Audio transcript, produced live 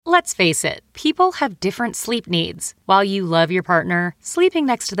Let's face it, people have different sleep needs. While you love your partner, sleeping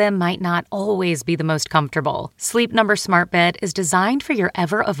next to them might not always be the most comfortable. Sleep Number Smart Bed is designed for your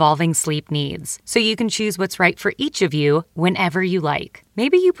ever-evolving sleep needs, so you can choose what's right for each of you whenever you like.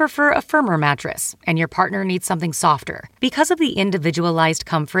 Maybe you prefer a firmer mattress, and your partner needs something softer. Because of the individualized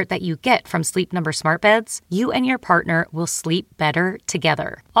comfort that you get from Sleep Number Smart Beds, you and your partner will sleep better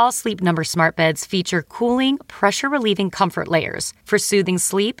together. All Sleep Number Smart Beds feature cooling, pressure-relieving comfort layers for soothing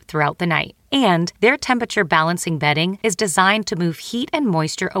sleep throughout the night. And their temperature balancing bedding is designed to move heat and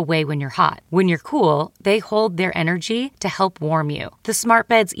moisture away when you're hot. When you're cool, they hold their energy to help warm you. The smart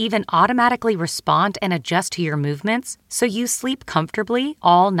beds even automatically respond and adjust to your movements, so you sleep comfortably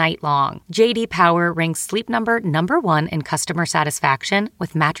all night long. J.D. Power ranks Sleep Number #1 in customer satisfaction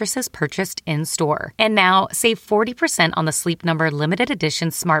with mattresses purchased in-store. And now, save 40% on the Sleep Number limited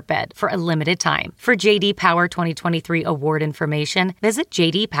edition smart bed for a limited time. For J.D. Power 2023 award information, visit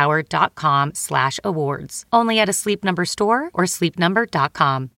jdpower.com/awards. Only at a Sleep Number store or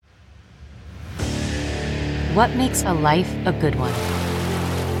sleepnumber.com. What makes a life a good one?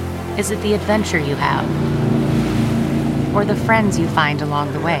 Is it the adventure you have? Or the friends you find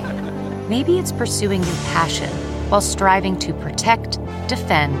along the way? Maybe it's pursuing your passion while striving to protect,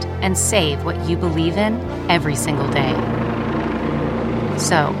 defend, and save what you believe in every single day.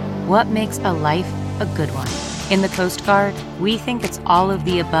 So, what makes a life a good one? In the Coast Guard, we think it's all of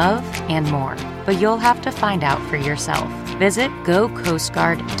the above and more, but you'll have to find out for yourself. Visit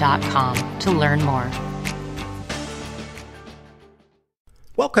gocoastguard.com to learn more.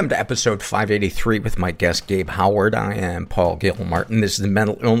 Welcome to episode 583 with my guest, Gabe Howard. I am Paul Gilmartin. This is the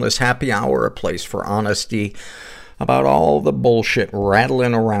Mental Illness Happy Hour, a place for honesty about all the bullshit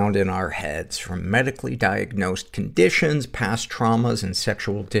rattling around in our heads, from medically diagnosed conditions, past traumas, and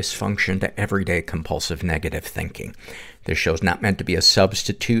sexual dysfunction to everyday compulsive negative thinking. This show's not meant to be a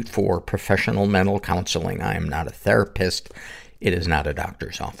substitute for professional mental counseling. I am not a therapist. It is not a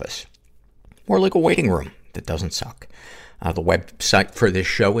doctor's office. More like a waiting room that doesn't suck. The website for this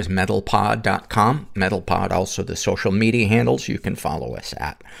show is mentalpod.com. Mentalpod, also the social media handles you can follow us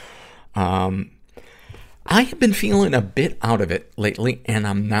at. I have been feeling a bit out of it lately, and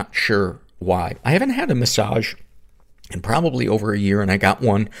I'm not sure why. I haven't had a massage in probably over a year, and I got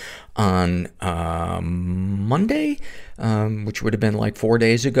one on Monday, which would have been like 4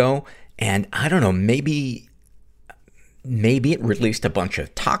 days ago. And I don't know, maybe it released a bunch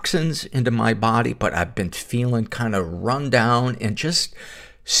of toxins into my body, but I've been feeling kind of run down and just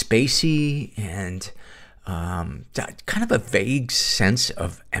spacey and kind of a vague sense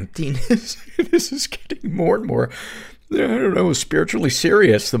of emptiness. This is getting more and more, I don't know, spiritually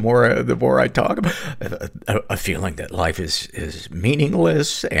serious the more I talk about a feeling that life is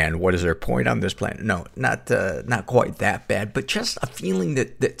meaningless, and what is their point on this planet? No, not quite that bad, but just a feeling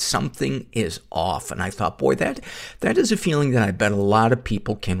that something is off. And I thought, boy, that is a feeling that I bet a lot of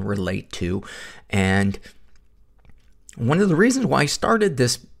people can relate to. And one of the reasons why I started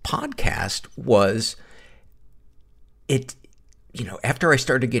this podcast was after I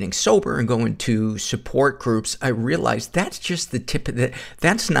started getting sober and going to support groups, I realized that's just the tip of the,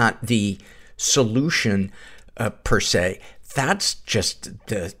 that's not the solution per se. That's just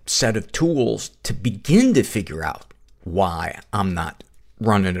the set of tools to begin to figure out why I'm not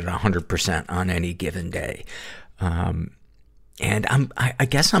running at 100% on any given day. And I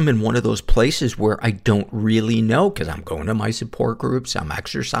guess I'm in one of those places where I don't really know, because I'm going to my support groups, I'm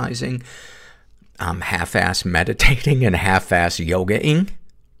exercising, I'm half-ass meditating and half-ass yogaing.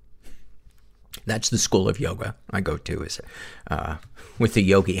 That's the school of yoga I go to, is with the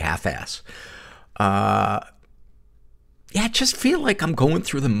yogi half-ass. I just feel like I'm going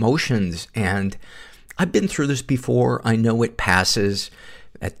through the motions, and I've been through this before. I know it passes.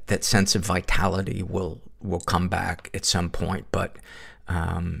 That sense of vitality will come back at some point, but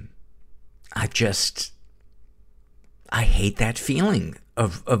I hate that feeling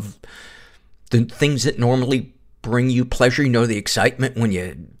of the things that normally bring you pleasure. The excitement when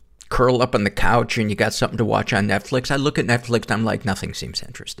you curl up on the couch and you got something to watch on Netflix. I look at Netflix and I'm like, nothing seems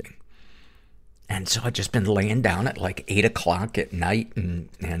interesting. And so I've just been laying down at like 8 o'clock at night and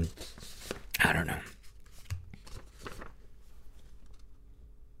I don't know.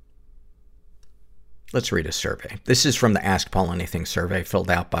 Let's read a survey. This is from the Ask Paul Anything survey,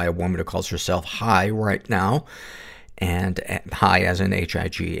 filled out by a woman who calls herself Hi right now. And Hi as in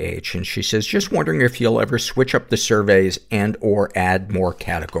H-I-G-H. And she says, just wondering if you'll ever switch up the surveys and or add more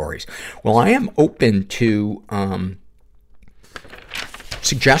categories. Well, I am open to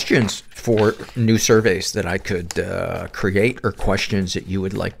suggestions for new surveys that I could create, or questions that you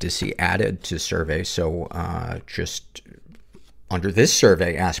would like to see added to surveys. So just under this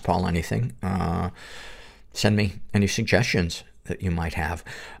survey, Ask Paul Anything. Send me any suggestions that you might have.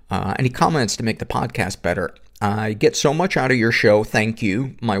 Any comments to make the podcast better. I get so much out of your show. Thank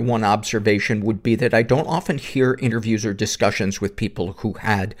you. My one observation would be that I don't often hear interviews or discussions with people who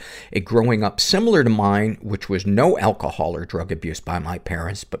had a growing up similar to mine, which was no alcohol or drug abuse by my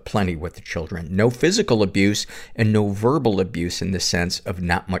parents, but plenty with the children. No physical abuse and no verbal abuse in the sense of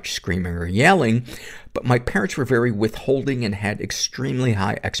not much screaming or yelling. But my parents were very withholding and had extremely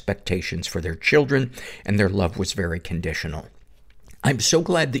high expectations for their children, and their love was very conditional. I'm so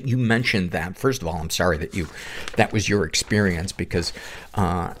glad that you mentioned that. First of all, I'm sorry that was your experience, because,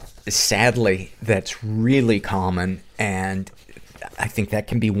 sadly, that's really common. And I think that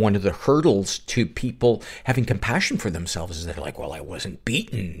can be one of the hurdles to people having compassion for themselves, is they're like, well, I wasn't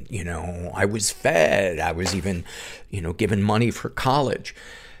beaten, I was fed, I was even, given money for college.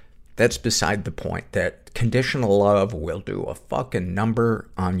 That's beside the point. That conditional love will do a fucking number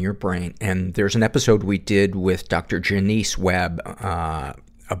on your brain. And there's an episode we did with Dr. Janice Webb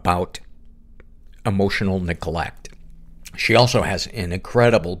about emotional neglect. She also has an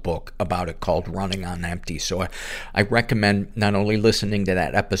incredible book about it called Running on Empty. So I recommend not only listening to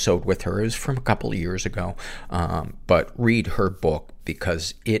that episode with her, it was from a couple of years ago, but read her book,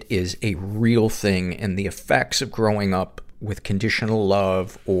 because it is a real thing, and the effects of growing up with conditional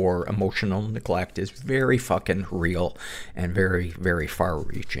love or emotional neglect is very fucking real and very, very far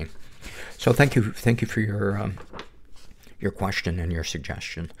reaching. So thank you for your question and your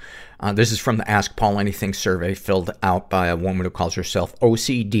suggestion. This is from the Ask Paul Anything survey, filled out by a woman who calls herself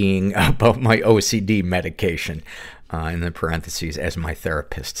OCDing about my OCD medication, in the parentheses, as my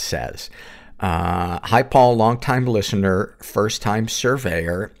therapist says. Hi, Paul, long-time listener, first-time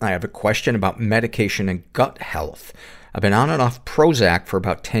surveyor. I have a question about medication and gut health. I've been on and off Prozac for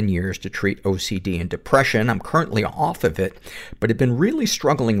about 10 years to treat OCD and depression. I'm currently off of it, but have been really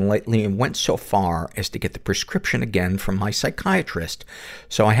struggling lately and went so far as to get the prescription again from my psychiatrist.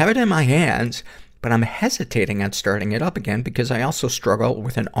 So I have it in my hands, but I'm hesitating on starting it up again because I also struggle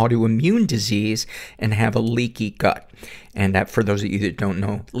with an autoimmune disease and have a leaky gut. And that, for those of you that don't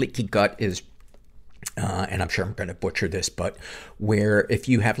know, leaky gut is and I'm sure I'm going to butcher this, but where if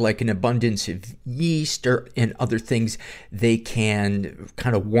you have like an abundance of yeast or and other things, they can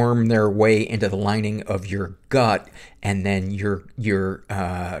kind of worm their way into the lining of your gut, and then your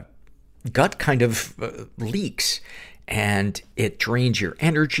gut kind of leaks, and it drains your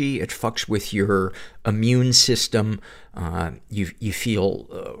energy. It fucks with your immune system. You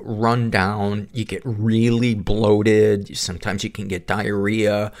feel run down. You get really bloated. Sometimes you can get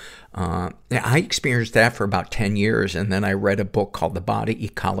diarrhea. I experienced that for about 10 years, and then I read a book called The Body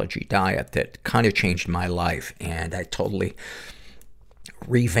Ecology Diet that kind of changed my life, and I totally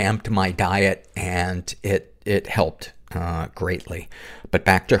revamped my diet, and it helped greatly. But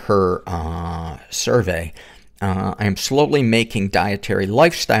back to her survey. I am slowly making dietary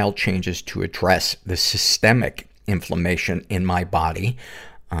lifestyle changes to address the systemic inflammation in my body.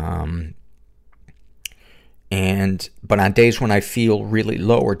 But on days when I feel really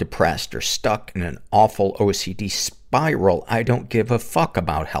low or depressed or stuck in an awful OCD spiral, I don't give a fuck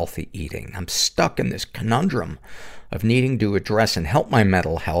about healthy eating. I'm stuck in this conundrum of needing to address and help my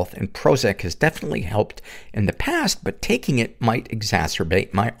mental health, and Prozac has definitely helped in the past, but taking it might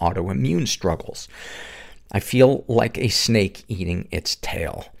exacerbate my autoimmune struggles. I feel like a snake eating its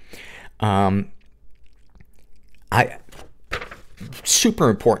tail. Super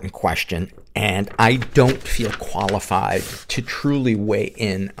important question, and I don't feel qualified to truly weigh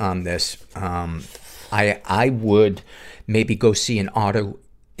in on this. I would maybe go see an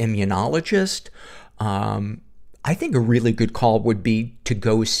autoimmunologist. I think a really good call would be to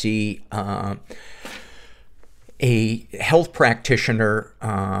go see a health practitioner,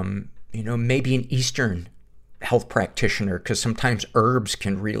 maybe an Eastern health practitioner, because sometimes herbs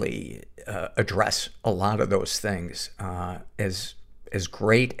can really address a lot of those things. As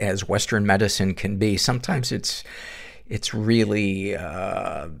great as Western medicine can be, sometimes it's really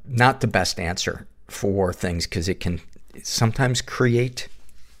not the best answer for things, because it can sometimes create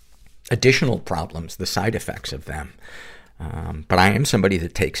additional problems, the side effects of them. But I am somebody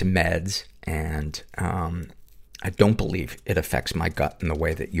that takes meds, and I don't believe it affects my gut in the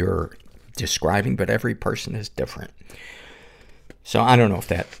way that you're describing, but every person is different. So I don't know if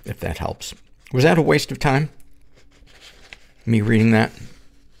that helps. Was that a waste of time? Me reading that?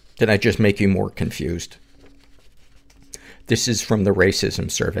 Did I just make you more confused? This is from the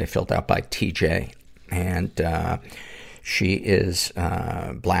racism survey filled out by TJ, and she is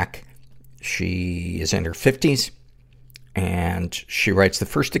black. She is in her 50s. And she writes, the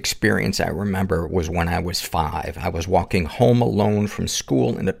first experience I remember was when I was 5. I was walking home alone from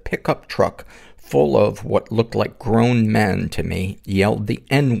school in a pickup truck full of what looked like grown men to me, yelled the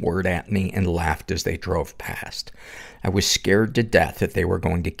N-word at me and laughed as they drove past. I was scared to death that they were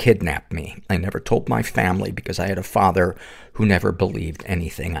going to kidnap me. I never told my family because I had a father who never believed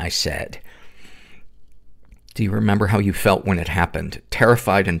anything I said. Do you remember how you felt when it happened?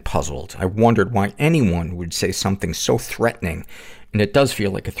 Terrified and puzzled. I wondered why anyone would say something so threatening, and it does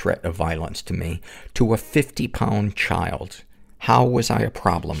feel like a threat of violence to me, to a 50-pound child. How was I a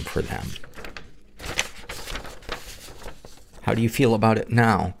problem for them? How do you feel about it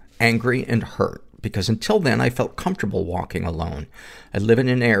now? Angry and hurt. Because until then, I felt comfortable walking alone. I live in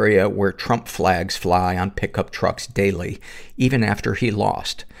an area where Trump flags fly on pickup trucks daily, even after he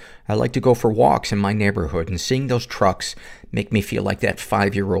lost. I like to go for walks in my neighborhood, and seeing those trucks make me feel like that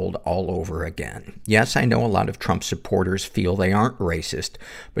 5-year-old all over again. Yes, I know a lot of Trump supporters feel they aren't racist,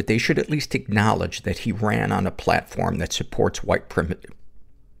 but they should at least acknowledge that he ran on a platform that supports white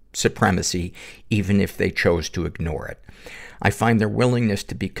supremacy, even if they chose to ignore it. I find their willingness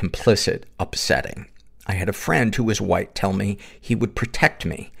to be complicit upsetting. I had a friend who was white tell me he would protect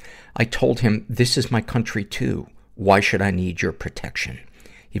me. I told him, this is my country too. Why should I need your protection?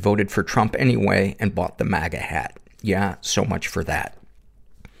 He voted for Trump anyway and bought the MAGA hat. Yeah, so much for that.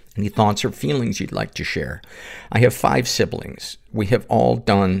 Any thoughts or feelings you'd like to share? I have 5 siblings. We have all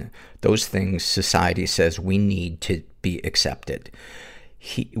done those things society says we need to be accepted.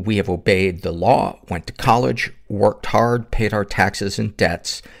 We have obeyed the law, went to college, worked hard, paid our taxes and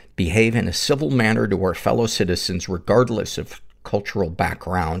debts, behave in a civil manner to our fellow citizens regardless of cultural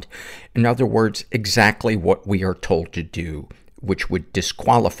background. In other words, exactly what we are told to do, which would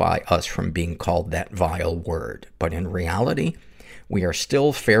disqualify us from being called that vile word. But in reality, we are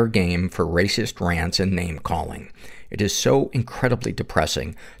still fair game for racist rants and name-calling. It is so incredibly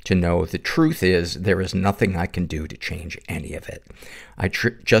depressing to know the truth is there is nothing I can do to change any of it. I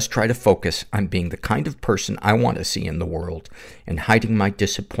just try to focus on being the kind of person I want to see in the world and hiding my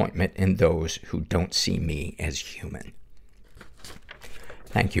disappointment in those who don't see me as human.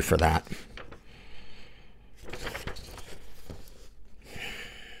 Thank you for that.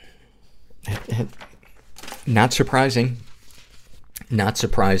 Not surprising. Not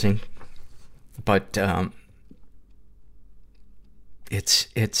surprising. But, I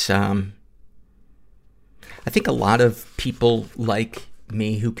think a lot of people like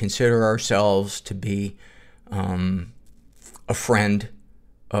me who consider ourselves to be, a friend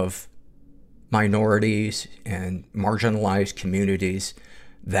of minorities and marginalized communities,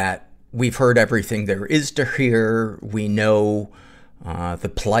 that we've heard everything there is to hear. We know,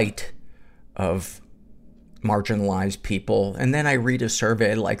 the plight of marginalized people. And then I read a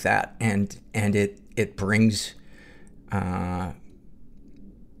survey like that and it brings, it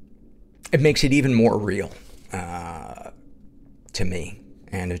makes it even more real, to me.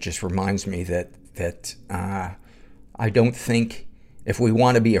 And it just reminds me that I don't think if we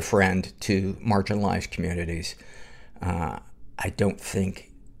want to be a friend to marginalized communities, I don't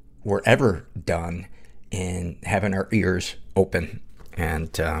think we're ever done in having our ears open.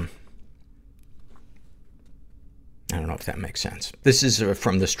 And, I don't know if that makes sense. This is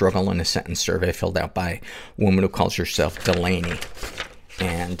from the Struggle in a Sentence survey filled out by a woman who calls herself Delaney.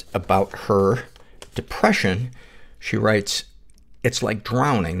 And about her depression, she writes, it's like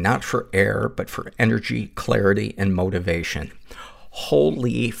drowning, not for air, but for energy, clarity, and motivation.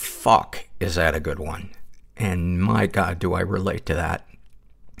 Holy fuck, is that a good one? And my God, do I relate to that.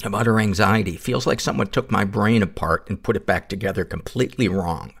 About her anxiety, feels like someone took my brain apart and put it back together completely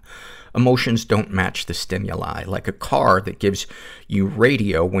wrong. Emotions don't match the stimuli, like a car that gives you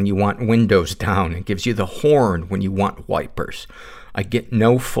radio when you want windows down and gives you the horn when you want wipers. I get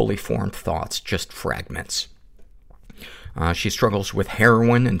no fully formed thoughts, just fragments. She struggles with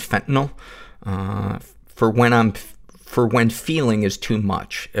heroin and fentanyl, for when feeling is too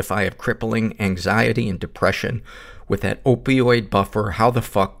much. If I have crippling anxiety and depression with that opioid buffer, how the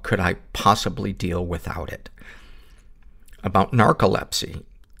fuck could I possibly deal without it? About narcolepsy.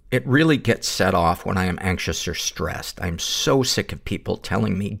 It really gets set off when I am anxious or stressed. I'm so sick of people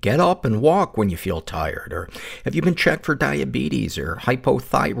telling me, get up and walk when you feel tired, or have you been checked for diabetes or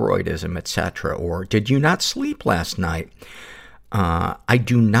hypothyroidism, etc., or did you not sleep last night? I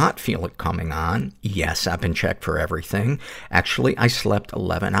do not feel it coming on. Yes, I've been checked for everything. Actually, I slept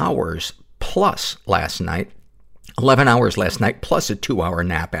 11 hours plus last night. 11 hours last night plus a 2-hour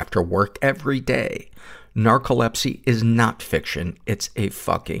nap after work every day. Narcolepsy is not fiction. It's a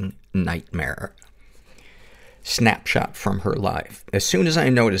fucking nightmare. snapshot from her life. As soon as I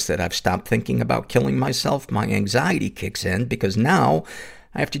notice that I've stopped thinking about killing myself, my anxiety kicks in because now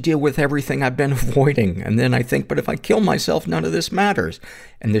I have to deal with everything I've been avoiding. And then I think, but if I kill myself, none of this matters.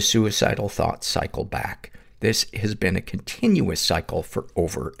 And the suicidal thoughts cycle back. This has been a continuous cycle for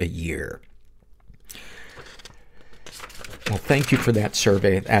over a year. Well, thank you for that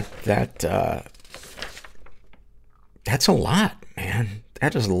survey. That's a lot, man.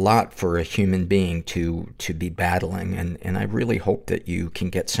 That is a lot for a human being to be battling. And I really hope that you can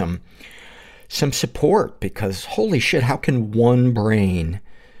get some support, because holy shit, how can one brain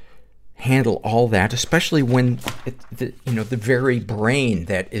handle all that? Especially when the very brain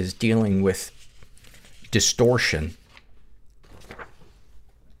that is dealing with distortion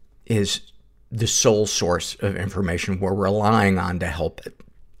is the sole source of information we're relying on to help it.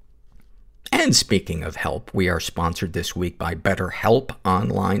 And speaking of help, we are sponsored this week by BetterHelp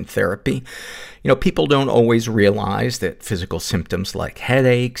Online Therapy. People don't always realize that physical symptoms like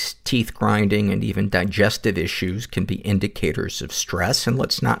headaches, teeth grinding, and even digestive issues can be indicators of stress. And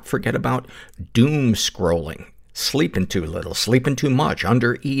let's not forget about doom scrolling, sleeping too little, sleeping too much,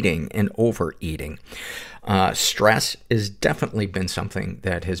 under-eating, and overeating. Stress has definitely been something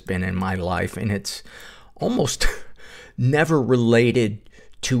that has been in my life, and it's almost never related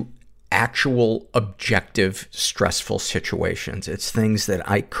to actual objective stressful situations. It's things that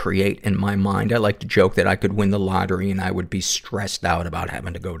I create in my mind. I like to joke that I could win the lottery and I would be stressed out about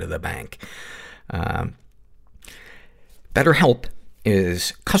having to go to the bank. BetterHelp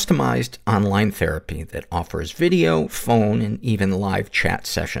is customized online therapy that offers video, phone, and even live chat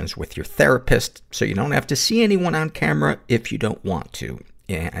sessions with your therapist, so you don't have to see anyone on camera if you don't want to.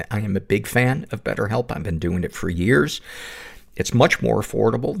 Yeah, I am a big fan of BetterHelp. I've been doing it for years. It's much more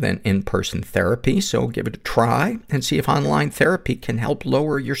affordable than in-person therapy, so give it a try and see if online therapy can help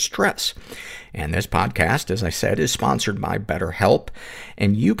lower your stress. And this podcast, as I said, is sponsored by BetterHelp,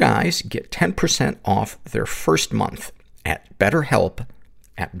 and you guys get 10% off their first month at BetterHelp,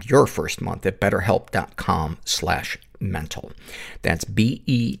 at your first month at BetterHelp.com/mental. That's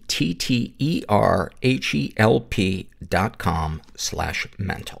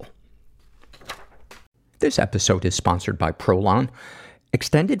BetterHelp.com/mental. This episode is sponsored by Prolon.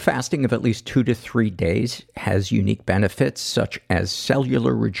 Extended fasting of at least 2 to 3 days has unique benefits such as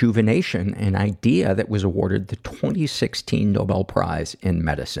cellular rejuvenation, an idea that was awarded the 2016 Nobel Prize in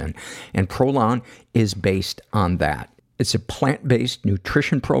Medicine. And Prolon is based on that. It's a plant-based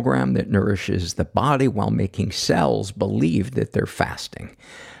nutrition program that nourishes the body while making cells believe that they're fasting.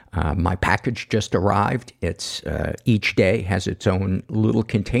 My package just arrived. It's each day has its own little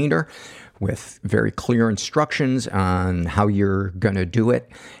container with very clear instructions on how you're going to do it.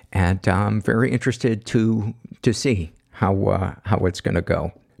 And I'm very interested to see how it's going to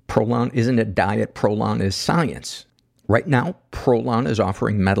go. Prolon isn't a diet. Prolon is science. Right now, Prolon is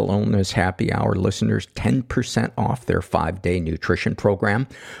offering Mental Illness Happy Hour listeners 10% off their 5-day nutrition program.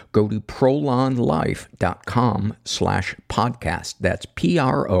 Go to prolonlife.com/podcast. That's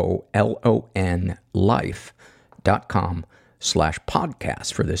PROLON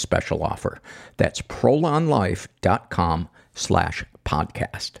life.com/podcast for this special offer. That's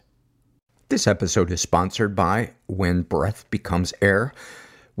prolonlife.com/podcast. This episode is sponsored by When Breath Becomes Air.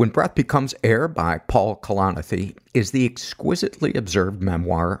 When Breath Becomes Air by Paul Kalanithi is the exquisitely observed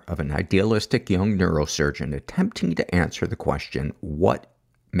memoir of an idealistic young neurosurgeon attempting to answer the question, what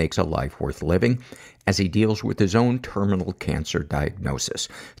makes a life worth living, as he deals with his own terminal cancer diagnosis.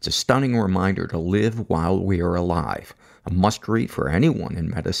 It's a stunning reminder to live while we are alive. A must-read for anyone in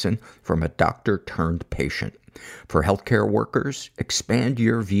medicine, from a doctor-turned-patient. For healthcare workers, expand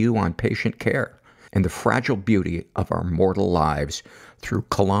your view on patient care and the fragile beauty of our mortal lives through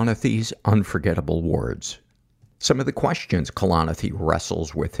Kalanithi's unforgettable words. Some of the questions Kalanithi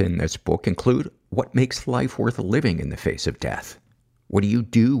wrestles with in this book include, what makes life worth living in the face of death? What do you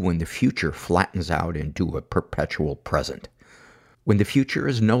do when the future flattens out into a perpetual present? When the future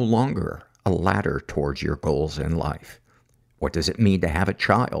is no longer a ladder towards your goals in life? What does it mean to have a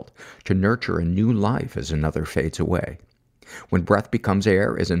child, to nurture a new life as another fades away? When Breath Becomes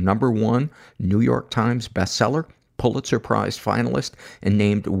Air is a #1 New York Times bestseller, Pulitzer Prize finalist, and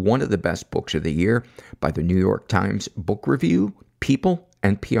named one of the best books of the year by the New York Times Book Review, People,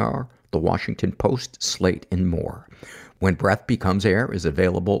 NPR, The Washington Post, Slate, and more. When Breath Becomes Air is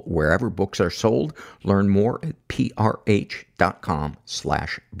available wherever books are sold. Learn more at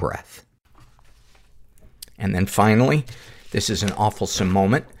prh.com/breath. And then finally, this is an awfulsome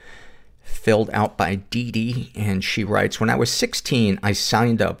moment. filled out by Dee Dee, and she writes, when I was 16, I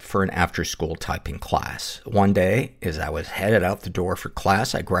signed up for an after-school typing class. One day, as I was headed out the door for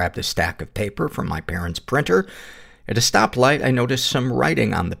class, I grabbed a stack of paper from my parents' printer. At a stoplight, I noticed some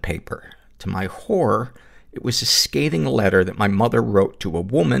writing on the paper. To my horror, it was a scathing letter that my mother wrote to a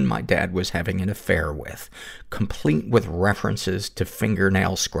woman my dad was having an affair with, complete with references to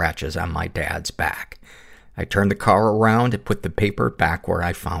fingernail scratches on my dad's back. I turned the car around and put the paper back where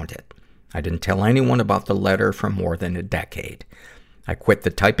I found it. I didn't tell anyone about the letter for more than a decade. I quit the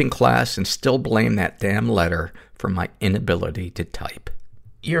typing class and still blame that damn letter for my inability to type.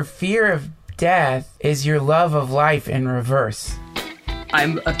 Your fear of death is your love of life in reverse.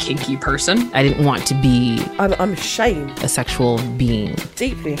 I'm a kinky person. I didn't want to be I'm ashamed. a sexual being.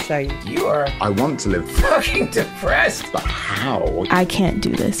 Deeply ashamed. You are I want to live. fucking depressed. But how? I can't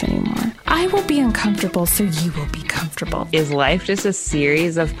do this anymore. I will be uncomfortable so you will be comfortable. Is life just a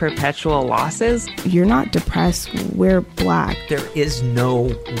series of perpetual losses? You're not depressed. We're black. There is no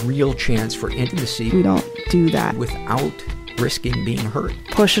real chance for intimacy We don't do that. without risking being hurt.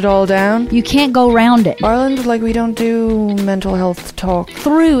 Push it all down. You can't go around it. Ireland, like, we don't do mental health talk.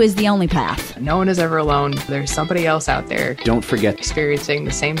 Through is the only path. No one is ever alone. There's somebody else out there Don't forget experiencing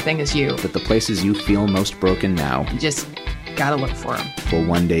the same thing as you. that the places you feel most broken now You just gotta look for them. will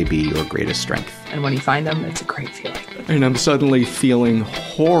one day be your greatest strength. And when you find them, it's a great feeling. And I'm suddenly feeling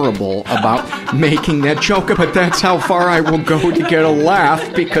horrible about making that joke, but that's how far I will go to get a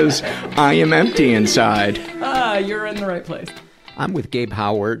laugh because I am empty inside. You're in the right place. I'm with Gabe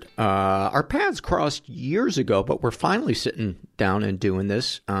Howard. Our paths crossed years ago, but we're finally sitting down and doing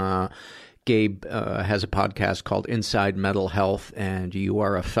this. Gabe has a podcast called Inside Mental Health, and you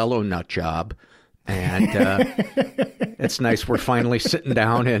are a fellow nut job. And it's nice we're finally sitting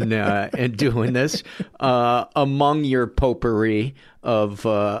down and doing this. Among your potpourri of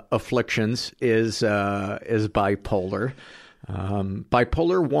afflictions is bipolar.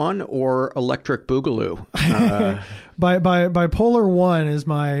 Bipolar 1 or electric boogaloo? Bipolar 1 is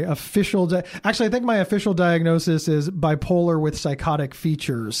my official... Actually, I think my official diagnosis is bipolar with psychotic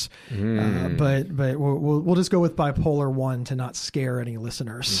features. But we'll just go with bipolar 1 to not scare any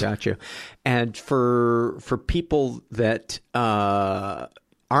listeners. Gotcha. And for people that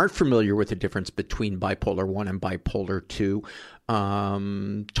aren't familiar with the difference between bipolar 1 and bipolar 2,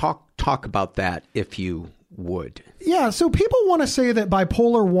 talk about that if you would. Yeah, so people want to say that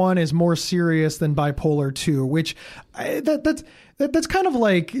bipolar 1 is more serious than bipolar 2, which that's kind of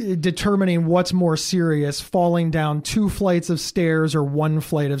like determining what's more serious, falling down 2 flights of stairs or 1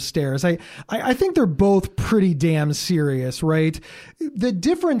 flight of stairs. I think they're both pretty damn serious, right? The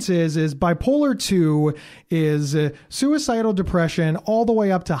difference is bipolar 2 is suicidal depression all the way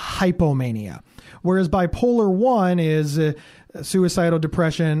up to hypomania, whereas bipolar 1 is suicidal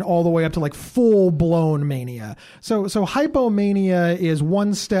depression all the way up to like full blown mania. So hypomania is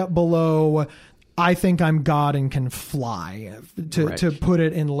 1 step below I think I'm God and can fly, to put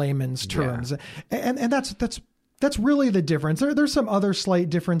it in layman's terms. Yeah. And that's really the difference. There's some other slight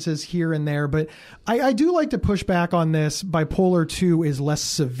differences here and there, but I do like to push back on this. Bipolar 2 is less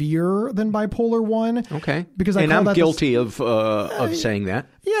severe than bipolar 1. Okay. Because I'm guilty of saying that.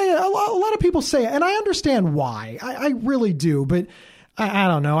 Yeah. A lot of people say it, and I understand why. I really do, but I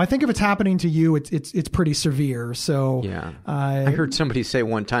don't know. I think if it's happening to you, it's pretty severe. So yeah, I heard somebody say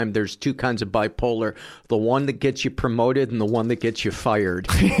one time there's 2 kinds of bipolar: the one that gets you promoted and the one that gets you fired.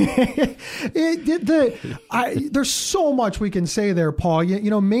 There's so much we can say there, Paul. You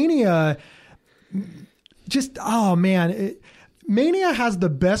know, mania. Just Mania has the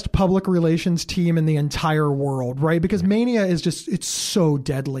best public relations team in the entire world, right? Because mania is it's so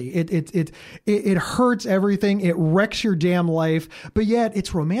deadly. It hurts everything. It wrecks your damn life, but yet it's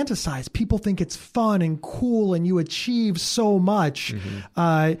romanticized. People think it's fun and cool and you achieve so much.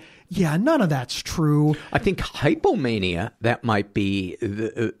 Mm-hmm. Yeah, none of that's true. I think hypomania, that might be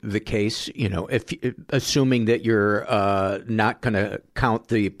the case, you know, if assuming that you're not going to count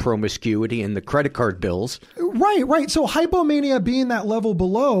the promiscuity and the credit card bills. Right. So hypomania being that level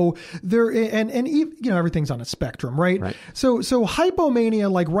below there, and you know, everything's on a spectrum, right? So hypomania,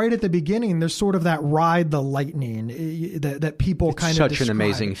 like right at the beginning, there's sort of that ride the lightning that people kind of describe. Such an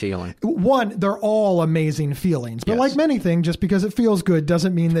amazing feeling. One, they're all amazing feelings, but like many things, just because it feels good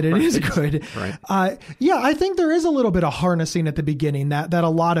doesn't mean that it is good. Right. I think there is a little bit of harnessing at the beginning, that a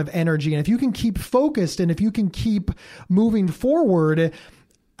lot of energy. And if you can keep focused and if you can keep moving forward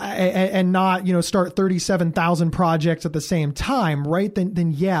and not, you know, start 37,000 projects at the same time, right?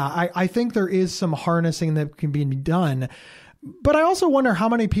 Then yeah, I think there is some harnessing that can be done. But I also wonder how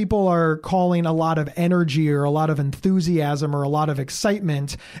many people are calling a lot of energy or a lot of enthusiasm or a lot of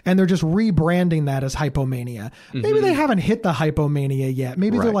excitement, and they're just rebranding that as hypomania. Maybe they haven't hit the hypomania yet.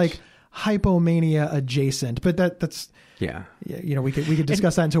 Maybe they're like hypomania adjacent, but that's we could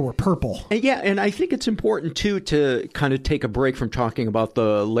discuss that until we're purple. And I think it's important too to kind of take a break from talking about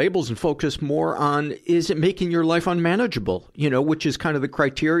the labels and focus more on, is it making your life unmanageable? Which is kind of the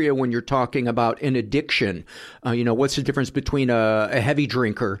criteria when you're talking about an addiction. What's the difference between a heavy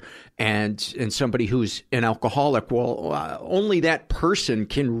drinker and somebody who's an alcoholic? Well, only that person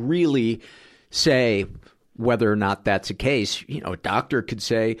can really say whether or not that's the case. A doctor could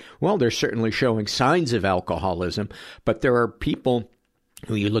say, well, they're certainly showing signs of alcoholism, but there are people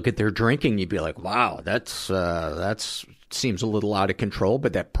who you look at their drinking, you'd be like, wow, that's seems a little out of control,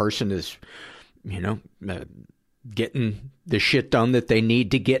 but that person is, getting the shit done that they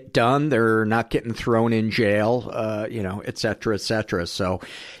need to get done. They're not getting thrown in jail, et cetera, et cetera. So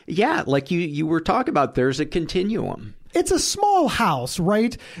like you were talking about, there's a continuum. It's a small house,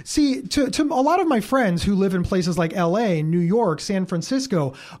 right? See, to a lot of my friends who live in places like LA, New York, San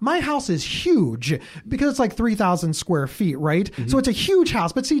Francisco, my house is huge because it's like 3,000 square feet, right? So it's a huge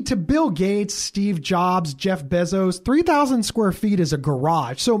house. But see, to Bill Gates, Steve Jobs, Jeff Bezos, 3,000 square feet is a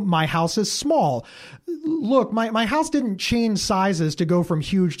garage. So my house is small. Look, my house didn't change sizes to go from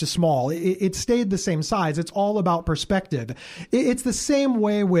huge to small. It stayed the same size. It's all about perspective. It's the same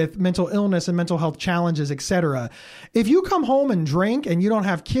way with mental illness and mental health challenges, etc. If you come home and drink and you don't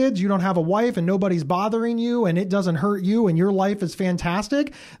have kids, you don't have a wife, and nobody's bothering you, and it doesn't hurt you, and your life is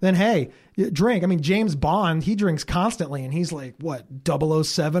fantastic, then hey, drink. I mean, James Bond, he drinks constantly, and he's like, what,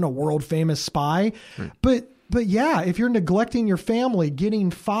 007, a world famous spy? But yeah, if you're neglecting your family,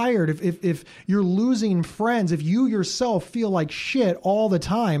 getting fired, if you're losing friends, if you yourself feel like shit all the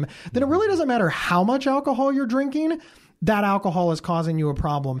time, then it really doesn't matter how much alcohol you're drinking. That alcohol is causing you a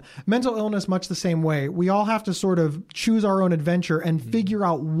problem. Mental illness, much the same way. We all have to sort of choose our own adventure and figure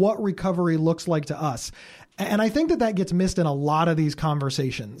out what recovery looks like to us. And I think that gets missed in a lot of these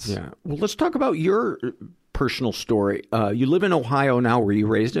conversations. Yeah. Well, let's talk about your personal story. You live in Ohio now. Were you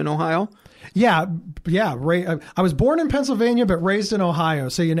raised in Ohio? Yeah. I was born in Pennsylvania, but raised in Ohio.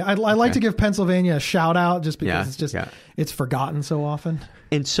 So, I like to give Pennsylvania a shout out just because it's forgotten so often.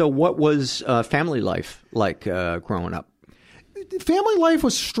 And so what was family life like growing up? Family life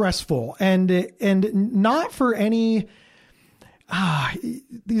was stressful and not for any...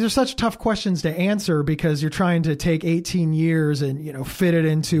 these are such tough questions to answer because you're trying to take 18 years and, fit it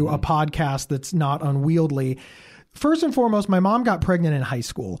into a podcast that's not unwieldy. First and foremost, my mom got pregnant in high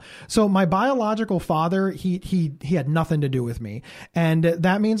school. So my biological father, he had nothing to do with me. And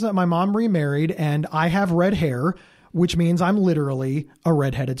that means that my mom remarried and I have red hair, which means I'm literally a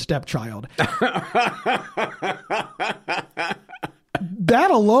redheaded stepchild. That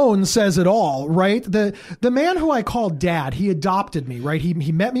alone says it all, right? The man who I call dad, he adopted me, right?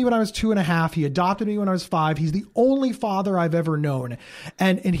 He met me when I was 2.5. He adopted me when I was 5. He's the only father I've ever known.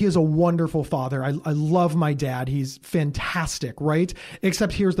 And he is a wonderful father. I love my dad. He's fantastic, right?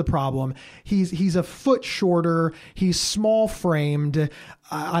 Except here's the problem. He's a foot shorter. He's small framed.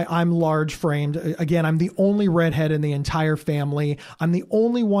 I'm large framed. Again, I'm the only redhead in the entire family. I'm the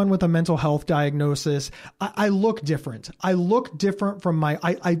only one with a mental health diagnosis. I look different. I look different from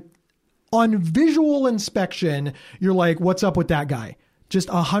on visual inspection, you're like, what's up with that guy? Just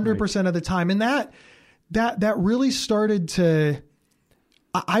 100% of the time. And that really started to,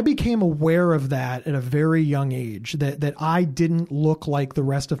 I became aware of that at a very young age, that I didn't look like the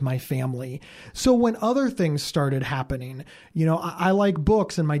rest of my family. So when other things started happening, I like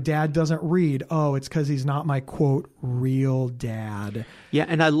books and my dad doesn't read. Oh, it's because he's not my, quote, real dad. Yeah,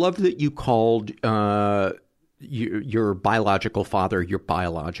 and I love that you called your biological father,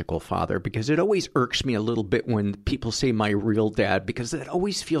 because it always irks me a little bit when people say my real dad, because it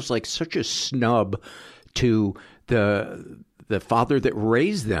always feels like such a snub to the father that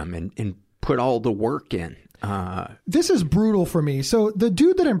raised them and put all the work in. This is brutal for me. So the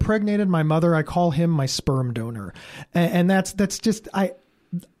dude that impregnated my mother, I call him my sperm donor. And that's just, I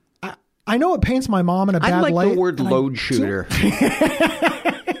know it paints my mom in a bad light. I like the word load shooter.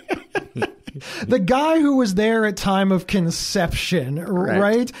 The guy who was there at time of conception,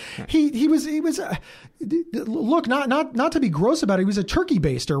 right? He was look, not to be gross about it. He was a turkey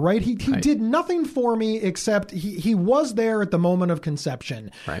baster, right? He did nothing for me except he was there at the moment of conception.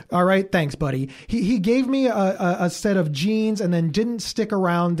 Right. All right. Thanks, buddy. He gave me a set of genes and then didn't stick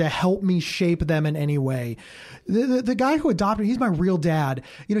around to help me shape them in any way. The guy who adopted me, he's my real dad.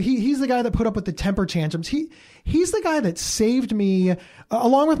 He's the guy that put up with the temper tantrums. he's the guy that saved me,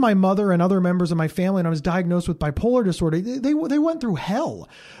 along with my mother and other members of my family. And I was diagnosed with bipolar disorder. They went through hell.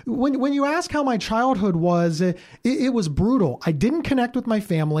 When you ask how my childhood was, it was brutal. I didn't connect with my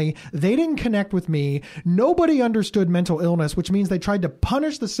family. They didn't connect with me. Nobody understood mental illness, which means they tried to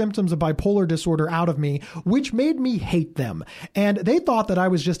punish the symptoms of bipolar disorder out of me, which made me hate them. And they thought that I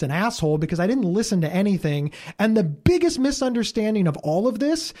was just an asshole because I didn't listen to anything. And the biggest misunderstanding of all of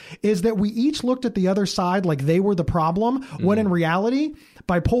this is that we each looked at the other side like they were the problem, when in reality,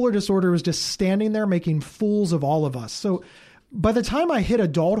 bipolar disorder was just standing there making fools of all of us. So by the time I hit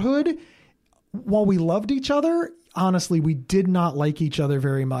adulthood, while we loved each other, honestly, we did not like each other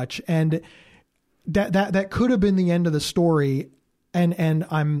very much. And that could have been the end of the story. And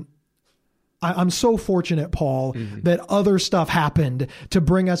I'm so fortunate, Paul, that other stuff happened to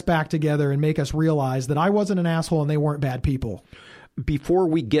bring us back together and make us realize that I wasn't an asshole and they weren't bad people. Before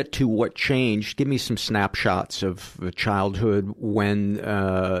we get to what changed, give me some snapshots of childhood when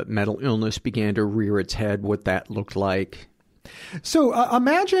mental illness began to rear its head, what that looked like. So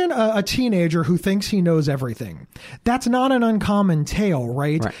imagine a teenager who thinks he knows everything. That's not an uncommon tale,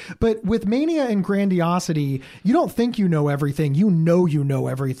 right? But with mania and grandiosity, you don't think you know everything. You know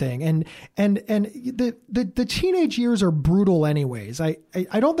everything. And the teenage years are brutal anyways. I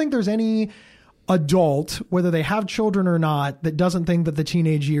don't think there's any adult, whether they have children or not, that doesn't think that the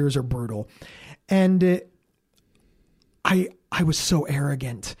teenage years are brutal. And I was so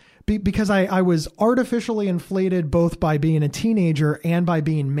arrogant. Because I was artificially inflated both by being a teenager and by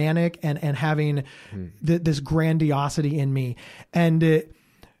being manic and having this grandiosity in me. And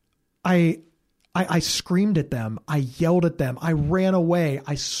I screamed at them. I yelled at them. I ran away.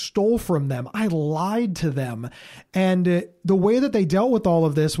 I stole from them. I lied to them. And the way that they dealt with all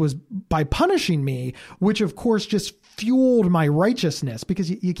of this was by punishing me, which of course just fueled my righteousness, because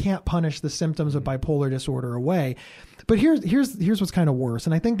you can't punish the symptoms of bipolar disorder away. But here's what's kind of worse.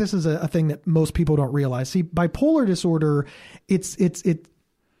 And I think this is a thing that most people don't realize. See, bipolar disorder, it's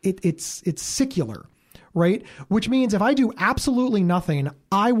secular, right? Which means if I do absolutely nothing,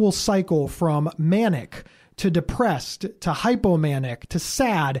 I will cycle from manic to depressed to hypomanic to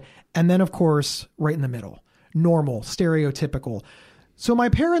sad. And then of course, right in the middle, normal, stereotypical. So my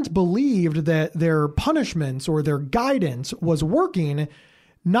parents believed that their punishments or their guidance was working,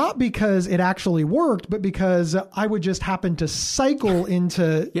 not because it actually worked, but because I would just happen to cycle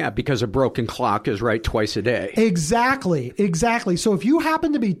into... Yeah, because a broken clock is right twice a day. Exactly. So if you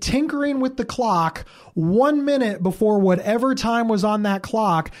happen to be tinkering with the clock 1 minute before whatever time was on that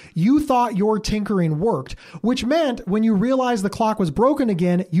clock, you thought your tinkering worked, which meant when you realized the clock was broken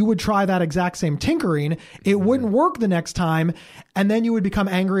again, you would try that exact same tinkering. It wouldn't work the next time, and then you would become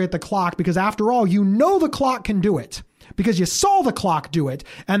angry at the clock because after all, you know the clock can do it, because you saw the clock do it,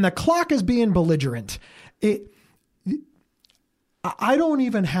 and the clock is being belligerent. I don't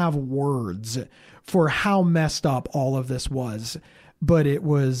even have words for how messed up all of this was, but it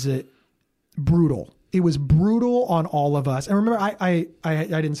was brutal. It was brutal on all of us. And remember, I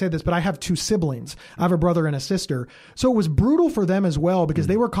didn't say this, but I have 2 siblings. I have a brother and a sister. So it was brutal for them as well, because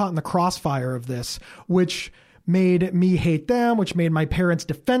they were caught in the crossfire of this, which made me hate them, which made my parents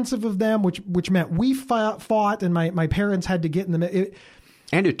defensive of them, which meant we fought and my parents had to get in the...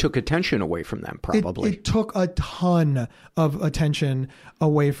 And it took attention away from them, probably. It took a ton of attention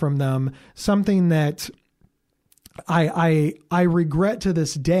away from them. Something that I regret to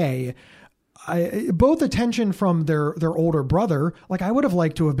this day. Both attention from their older brother. Like, I would have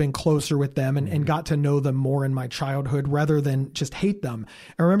liked to have been closer with them and got to know them more in my childhood rather than just hate them.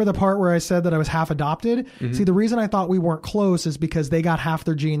 And remember the part where I said that I was half adopted? See, the reason I thought we weren't close is because they got half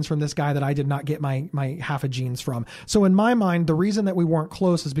their genes from this guy that I did not get my half of genes from. So in my mind, the reason that we weren't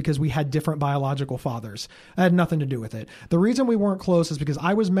close is because we had different biological fathers. It had nothing to do with it. The reason we weren't close is because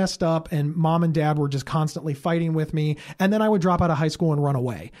I was messed up and mom and dad were just constantly fighting with me. And then I would drop out of high school and run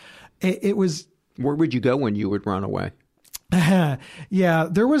away. It was... Where would you go when you would run away? Yeah,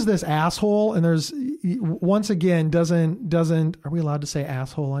 there was this asshole, and there's, once again, doesn't, are we allowed to say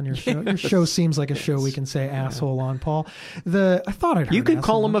asshole on your show? Your show seems like a show we can say asshole on, Paul. I thought I'd heard you could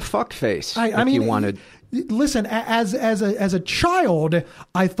call him a fuckface if you wanted. Listen, as a child,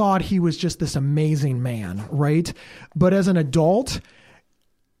 I thought he was just this amazing man, right? But as an adult,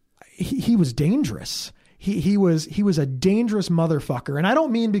 he was dangerous. He was a dangerous motherfucker. And I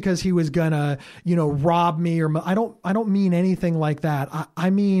don't mean because he was gonna, rob me, or I don't mean anything like that. I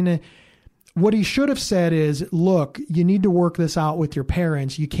mean, What he should have said is, look, you need to work this out with your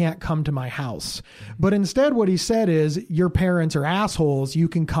parents. You can't come to my house. But instead, what he said is, your parents are assholes. You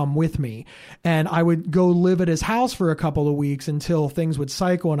can come with me. And I would go live at his house for a couple of weeks until things would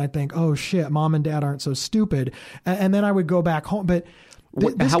cycle. And I think, oh shit, mom and dad aren't so stupid. And then I would go back home. But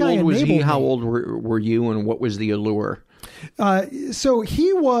this how guy old was he? enabled How me. old were you, and what was the allure? So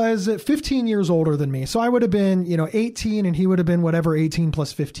he was 15 years older than me. So I would have been, 18, and he would have been whatever 18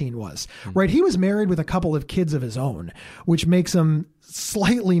 plus 15 was, right? He was married with a couple of kids of his own, which makes him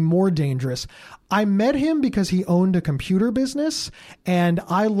slightly more dangerous. I met him because he owned a computer business, and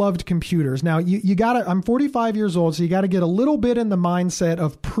I loved computers. Now you gotta, I'm 45 years old, so you gotta get a little bit in the mindset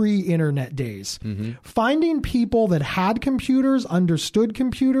of pre-internet days. Finding people that had computers, understood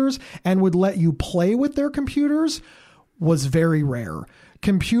computers, and would let you play with their computers was very rare.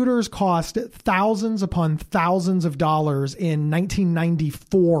 Computers cost thousands upon thousands of dollars in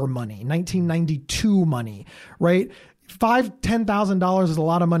 1994 money, 1992 money, right? $5,000-$10,000 is a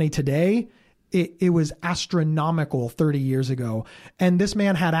lot of money today. It was astronomical 30 years ago. And this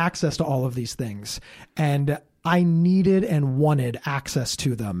man had access to all of these things. And I needed and wanted access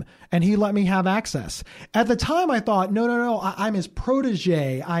to them. And he let me have access. At the time, I thought, no, I'm his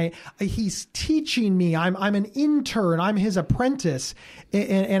protege. He's teaching me. I'm an intern. I'm his apprentice.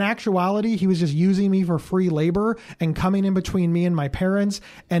 In actuality, he was just using me for free labor and coming in between me and my parents.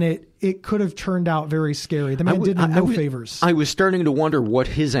 And it could have turned out very scary. The man did me no favors. I was starting to wonder what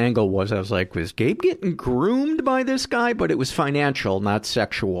his angle was. I was like, was Gabe getting groomed by this guy? But it was financial, not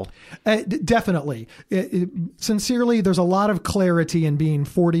sexual. Definitely. Sincerely, there's a lot of clarity in being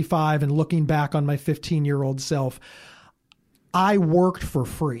 45 and looking back on my 15-year-old self. I worked for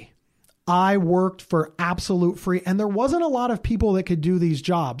free. I worked for absolute free, and there wasn't a lot of people that could do these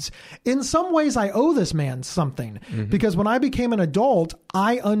jobs. In some ways, I owe this man something because when I became an adult,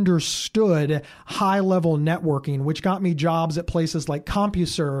 I understood high-level networking, which got me jobs at places like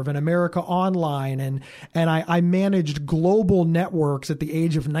CompuServe and America Online, and I managed global networks at the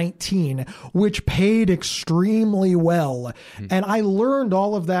age of 19, which paid extremely well, and I learned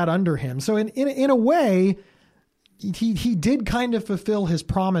all of that under him. So in a way, he did kind of fulfill his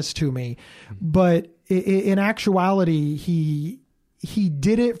promise to me, but in actuality, he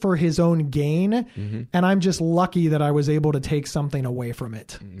did it for his own gain. And I'm just lucky that I was able to take something away from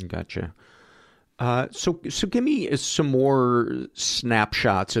it. Gotcha. So give me some more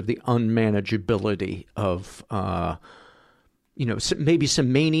snapshots of the unmanageability of, maybe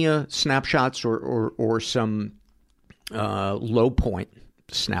some mania snapshots or some low point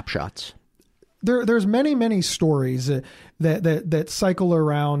snapshots. There's many stories that cycle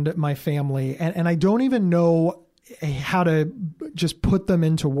around my family, and I don't even know how to just put them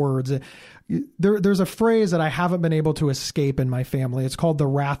into words. There's a phrase that I haven't been able to escape in my family. It's called the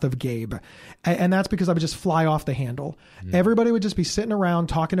wrath of Gabe. And that's because I would just fly off the handle. Everybody would just be sitting around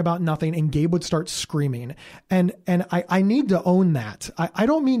talking about nothing, and Gabe would start screaming. And I need to own that. I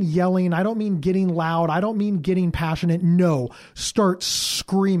don't mean yelling. I don't mean getting loud. I don't mean getting passionate. No, start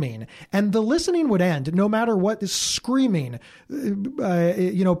screaming. And the listening would end no matter what. Screaming,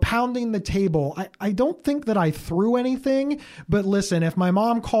 pounding the table. I don't think that I threw anything, but listen, if my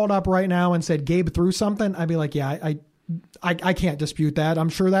mom called up right now and said Gabe threw something, I'd be like, yeah, I can't dispute that. I'm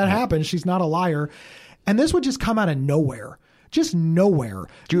sure that happened. She's not a liar. And this would just come out of nowhere. Just nowhere.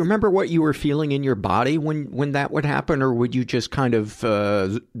 Do you remember what you were feeling in your body when that would happen, or would you just kind of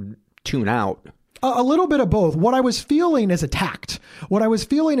tune out? A little bit of both. What I was feeling is attacked. What I was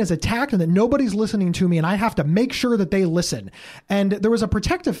feeling is attacked, and that nobody's listening to me, and I have to make sure that they listen. And there was a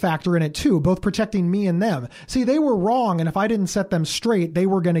protective factor in it too, both protecting me and them. See, they were wrong, and if I didn't set them straight, they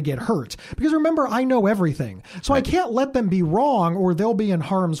were going to get hurt. Because remember, I know everything. So I can't let them be wrong, or they'll be in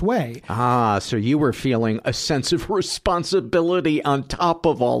harm's way. So you were feeling a sense of responsibility on top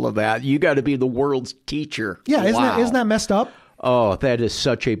of all of that. You got to be the world's teacher. Yeah, isn't that messed up? Oh, that is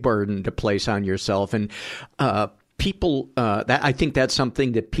such a burden to place on yourself. And people, I think that's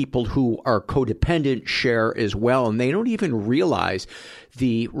something that people who are codependent share as well. And they don't even realize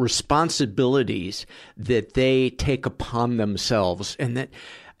the responsibilities that they take upon themselves. And that,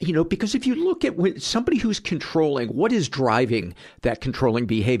 because if you look at somebody who's controlling, what is driving that controlling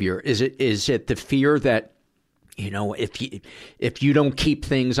behavior? Is it the fear that, if you don't keep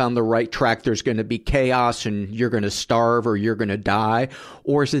things on the right track, there's going to be chaos and you're going to starve or you're going to die?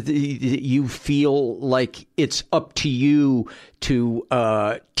 Or is it that you feel like it's up to you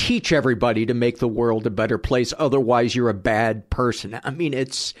to teach everybody to make the world a better place? Otherwise, you're a bad person. I mean,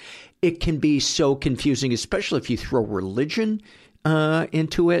 it can be so confusing, especially if you throw religion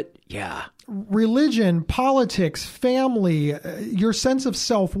into it. Yeah. religion, politics, family, your sense of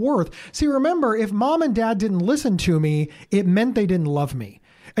self-worth. See, remember, if mom and dad didn't listen to me, it meant they didn't love me.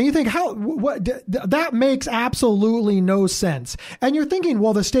 And you think, that makes absolutely no sense. And you're thinking,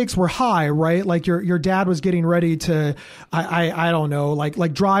 well, the stakes were high, right? Like your dad was getting ready to, I don't know,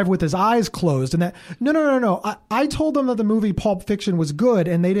 like drive with his eyes closed. And that, no. I told them that the movie Pulp Fiction was good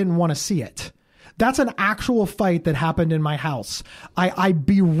and they didn't want to see it. That's an actual fight that happened in my house. I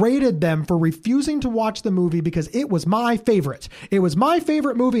berated them for refusing to watch the movie because it was my favorite. It was my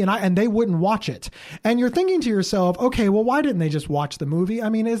favorite movie and they wouldn't watch it. And you're thinking to yourself, okay, well, why didn't they just watch the movie? I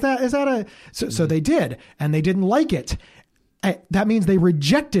mean, is that so they did, and they didn't like it. That means they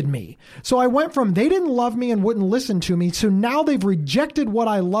rejected me. So I went from they didn't love me and wouldn't listen to me, so now they've rejected what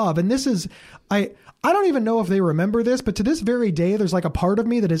I love. And this is, I don't even know if they remember this, but to this very day, there's like a part of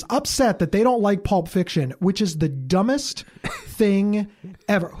me that is upset that they don't like Pulp Fiction, which is the dumbest thing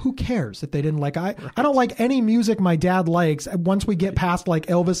ever. Who cares if they didn't like? I don't like any music my dad likes once we get past like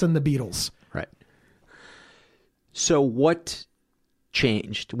Elvis and the Beatles. Right. So what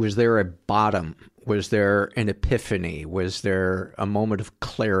changed? Was there a bottom? Was there an epiphany? Was there a moment of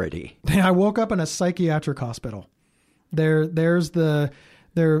clarity? I woke up in a psychiatric hospital. There was.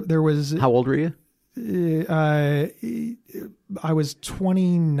 How old were you? I was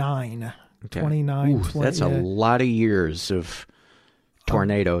 29. Okay. 29. Ooh, 20, that's a lot of years of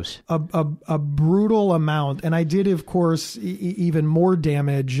tornadoes. A brutal amount. And I did, of course, even more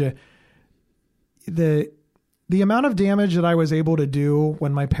damage. The amount of damage that I was able to do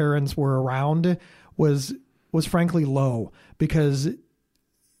when my parents were around was frankly low, because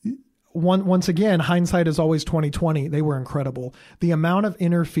once again, hindsight is always 20/20. They were incredible. The amount of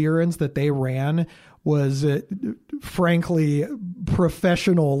interference that they ran was, frankly,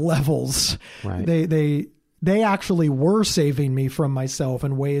 professional levels. Right. They actually were saving me from myself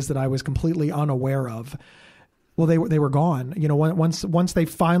in ways that I was completely unaware of. Well, they were gone. You know, once they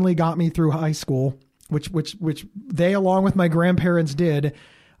finally got me through high school, which they, along with my grandparents, did.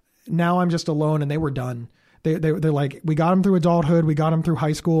 Now I'm just alone, and they were done. They're like, we got him through adulthood, we got him through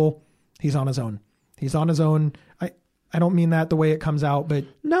high school. He's on his own. He's on his own. I don't mean that the way it comes out, but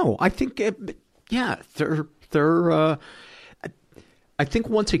no, I think they're I think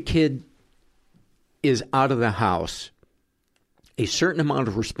once a kid is out of the house, a certain amount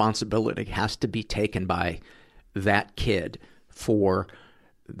of responsibility has to be taken by that kid for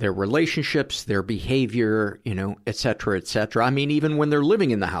their relationships, their behavior, et cetera, et cetera. I mean, even when they're living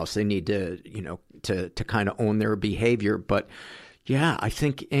in the house, they need to, to kind of own their behavior. But yeah, I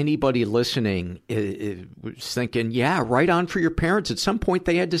think anybody listening was thinking, yeah, right on for your parents. At some point,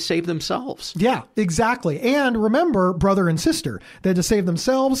 they had to save themselves. Yeah, exactly. And remember, brother and sister, they had to save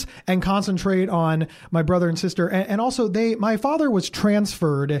themselves and concentrate on my brother and sister. And also, my father was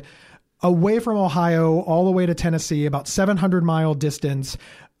transferred away from Ohio all the way to Tennessee, about 700-mile distance,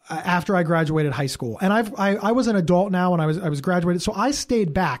 after I graduated high school. And I was an adult now, and I was graduated. So I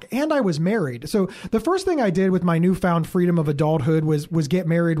stayed back, and I was married. So the first thing I did with my newfound freedom of adulthood was get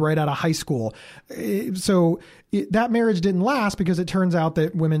married right out of high school. So that marriage didn't last, because it turns out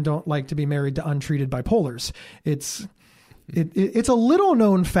that women don't like to be married to untreated bipolars. It's a little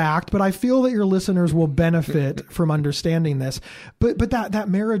known fact, but I feel that your listeners will benefit from understanding this. But that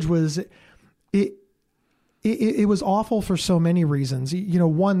marriage was, it was awful for so many reasons.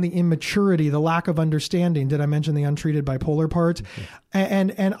 One, the immaturity, the lack of understanding. Did I mention the untreated bipolar part?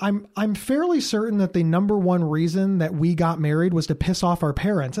 Mm-hmm. And I'm fairly certain that the number one reason that we got married was to piss off our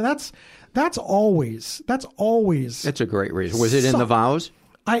parents. And that's always. That's a great reason. Was it in the vows?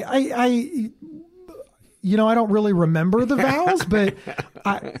 I don't really remember the vows, but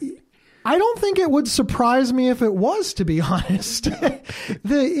I don't think it would surprise me if it was, to be honest.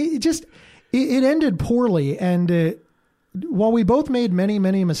 It ended poorly, and while we both made many,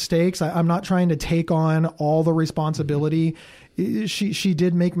 many mistakes, I'm not trying to take on all the responsibility. She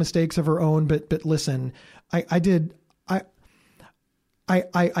did make mistakes of her own, but listen, I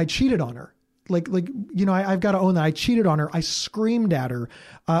cheated on her. I've got to own that. I cheated on her. I screamed at her.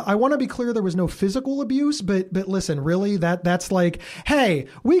 I want to be clear, there was no physical abuse, but listen, really, that's like, hey,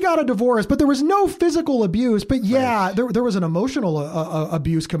 we got a divorce, but there was no physical abuse. But yeah, right. there was an emotional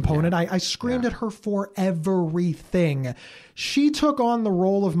abuse component. Yeah. I screamed at her for everything. She took on the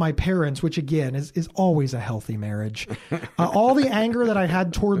role of my parents, which again is always a healthy marriage. All the anger that I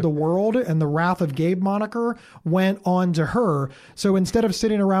had toward the world and the Wrath of Gabe moniker went on to her. So instead of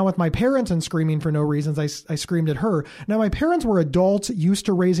sitting around with my parents and screaming screaming for no reasons. I screamed at her. Now, my parents were adults, used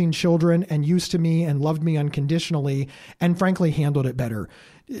to raising children and used to me and loved me unconditionally and frankly handled it better.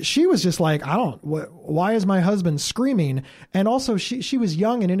 She was just like, why is my husband screaming? And also she was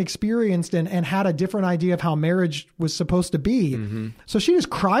young and inexperienced and had a different idea of how marriage was supposed to be. Mm-hmm. So she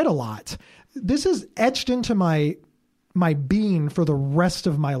just cried a lot. This is etched into my being for the rest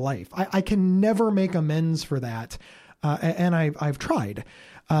of my life. I can never make amends for that. And I've tried.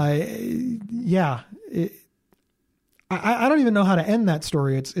 I don't even know how to end that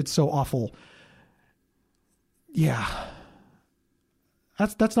story. It's so awful. Yeah.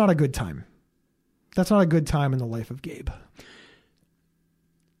 That's not a good time. That's not a good time in the life of Gabe.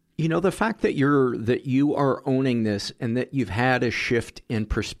 You know, the fact that you are owning this and that you've had a shift in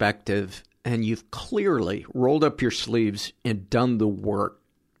perspective and you've clearly rolled up your sleeves and done the work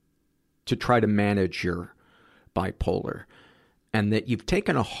to try to manage your bipolar, and that you've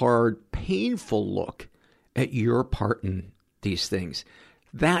taken a hard, painful look at your part in these things,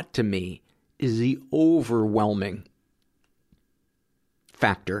 that to me is the overwhelming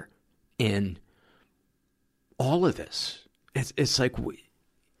factor in all of this. It's like,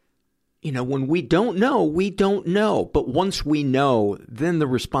 when we don't know, we don't know. But once we know, then the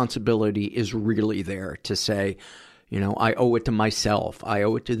responsibility is really there to say, I owe it to myself. I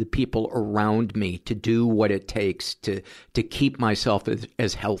owe it to the people around me to do what it takes to keep myself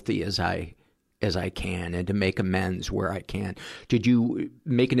as healthy as I can and to make amends where I can. Did you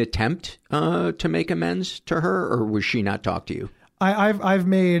make an attempt to make amends to her, or was she not talk to you? I've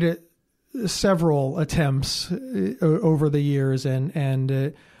made several attempts over the years,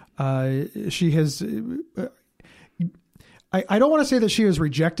 and she has. I don't want to say that she has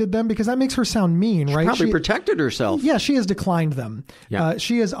rejected them because that makes her sound mean, right? She probably protected herself. Yeah, she has declined them. Yeah.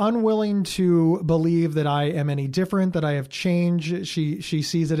 She is unwilling to believe that I am any different, that I have changed. She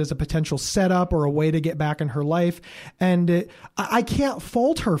sees it as a potential setup or a way to get back in her life. And I can't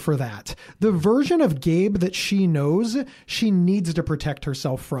fault her for that. The version of Gabe that she knows, she needs to protect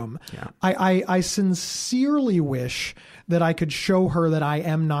herself from. Yeah. I sincerely wish that I could show her that I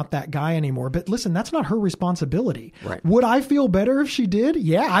am not that guy anymore. But listen, that's not her responsibility. Right. Would I feel better if she did?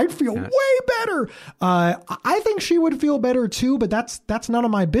 Yeah, I'd feel way better. I think she would feel better too, but that's none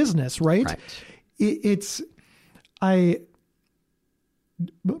of my business, right?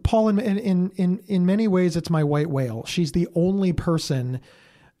 Paul, in many ways, it's my white whale. She's the only person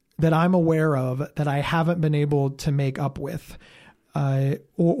that I'm aware of that I haven't been able to make up with,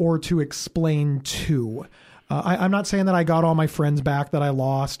 or to explain to. I'm not saying that I got all my friends back that I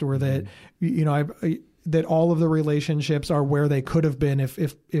lost, or that, that all of the relationships are where they could have been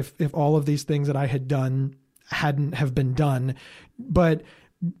if all of these things that I had done hadn't have been done. But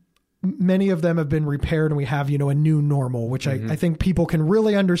many of them have been repaired, and we have, a new normal, which I think people can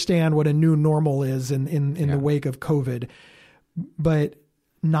really understand what a new normal is in the wake of COVID, but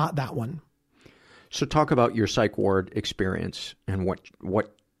not that one. So talk about your psych ward experience and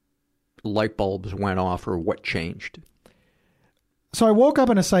what light bulbs went off or what changed. So I woke up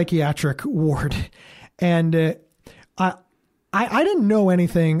in a psychiatric ward, and I didn't know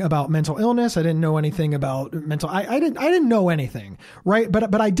anything about mental illness. I didn't know anything about I didn't know anything, right?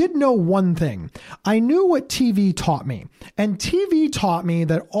 But I did know one thing. I knew what TV taught me. And TV taught me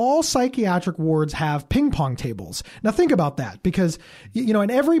that all psychiatric wards have ping pong tables. Now think about that, because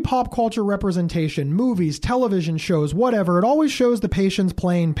in every pop culture representation, movies, television shows, whatever, it always shows the patients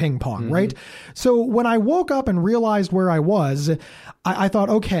playing ping pong, right? So when I woke up and realized where I was, I thought,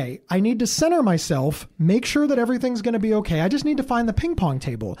 okay, I need to center myself, make sure that everything's going to be okay. I just need to find the ping pong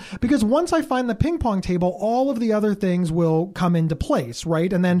table, because once I find the ping pong table, all of the other things will come into place,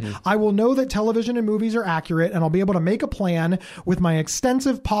 right? And then I will know that television and movies are accurate, and I'll be able to make a plan with my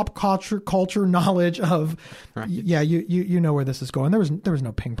extensive pop culture knowledge of, you know where this is going. There was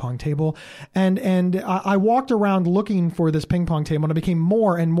no ping pong table. And I walked around looking for this ping pong table, and I became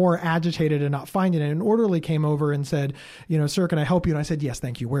more and more agitated and not finding it. An orderly came over and said, sir, can I help you? And I said, yes,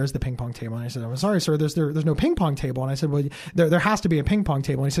 thank you. Where's the ping pong table? And I said, I'm sorry, sir, there's no ping pong table. And I said, well, there has to be a ping pong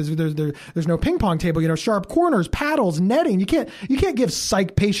table. And he says, there's no ping pong table, sharp corners, paddles, netting. You can't give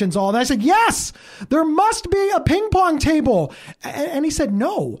psych patients all that. I said, yes, there must be a ping pong table. And he said,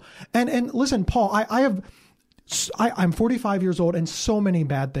 no. And listen, Paul, I'm 45 years old, and so many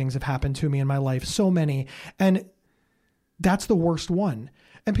bad things have happened to me in my life. So many. And that's the worst one.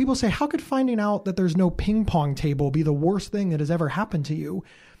 And people say, how could finding out that there's no ping pong table be the worst thing that has ever happened to you?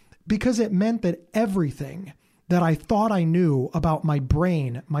 Because it meant that everything that I thought I knew about my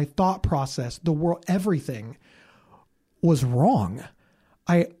brain, my thought process, the world, everything was wrong.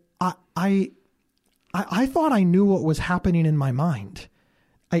 I thought I knew what was happening in my mind.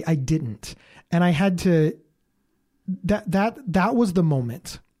 I didn't. And I had to, that was the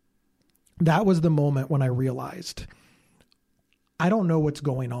moment. That was the moment when I realized I don't know what's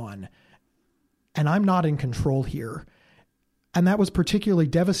going on and I'm not in control here. And that was particularly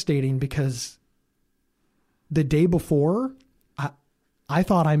devastating because the day before, I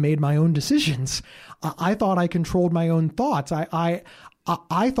thought I made my own decisions. I thought I controlled my own thoughts. I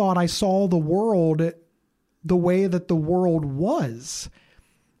thought I saw the world the way that the world was.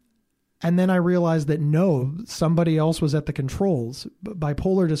 And then I realized that no, somebody else was at the controls.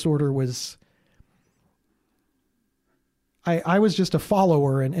 Bipolar disorder was, I was just a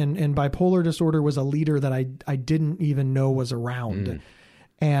follower, and bipolar disorder was a leader that I didn't even know was around.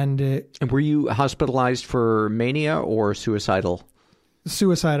 And were you hospitalized for mania or suicidal?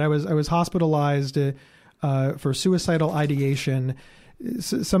 Suicide. I was hospitalized for suicidal ideation.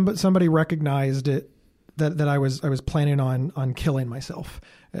 Somebody recognized it, that I was planning on killing myself.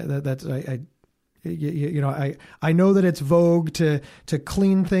 I know that it's vogue to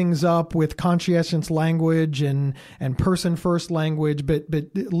clean things up with conscientious language and person first language, but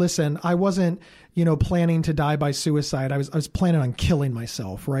listen, I wasn't, planning to die by suicide. I was planning on killing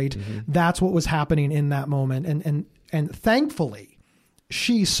myself, right? Mm-hmm. That's what was happening in that moment. And thankfully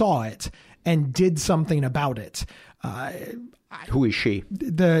she saw it and did something about it. Who is she?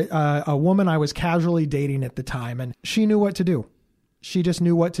 A woman I was casually dating at the time, and she knew what to do. She just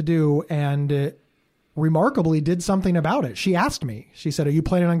knew what to do, and remarkably did something about it. She asked me, she said, "Are you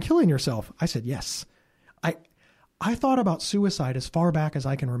planning on killing yourself?" I said, yes. I thought about suicide as far back as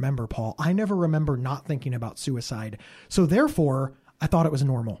I can remember, Paul. I never remember not thinking about suicide. So therefore, I thought it was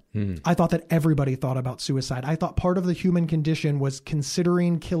normal. I thought that everybody thought about suicide. I thought part of the human condition was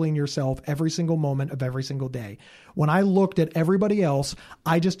considering killing yourself every single moment of every single day. When I looked at everybody else,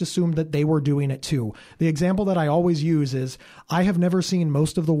 I just assumed that they were doing it too. The example that I always use is, I have never seen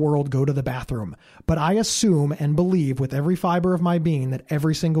most of the world go to the bathroom, but I assume and believe with every fiber of my being that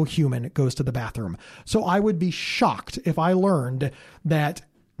every single human goes to the bathroom. So I would be shocked if I learned that,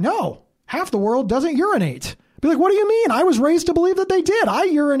 no, half the world doesn't urinate. Be like, what do you mean? I was raised to believe that they did. I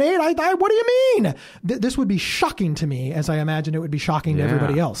urinate. I what do you mean? This would be shocking to me, as I imagine it would be shocking to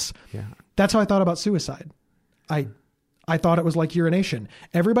everybody else. Yeah. That's how I thought about suicide. I thought it was like urination.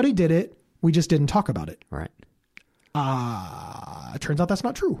 Everybody did it. We just didn't talk about it. Right. It turns out that's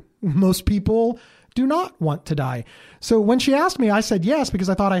not true. Most people do not want to die. So when she asked me, I said yes, because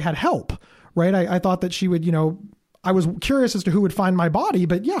I thought I had help, right? I thought that she would, I was curious as to who would find my body,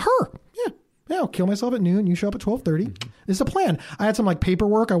 but yeah, her. Yeah, I'll kill myself at noon. You show up at 12:30. Mm-hmm. This is a plan. I had some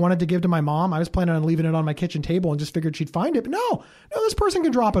paperwork I wanted to give to my mom. I was planning on leaving it on my kitchen table and just figured she'd find it. But no, this person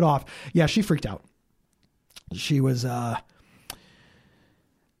can drop it off. Yeah, she freaked out. She was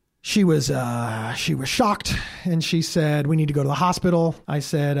shocked, and she said, "We need to go to the hospital." I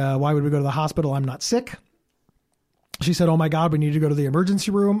said, "Why would we go to the hospital? I'm not sick." She said, "Oh my God, we need to go to the emergency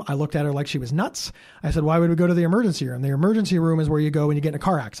room." I looked at her like she was nuts. I said, "Why would we go to the emergency room?" The emergency room is where you go when you get in a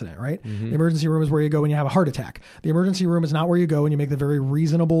car accident, right? Mm-hmm. The emergency room is where you go when you have a heart attack. The emergency room is not where you go when you make the very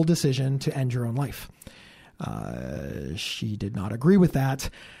reasonable decision to end your own life. She did not agree with that.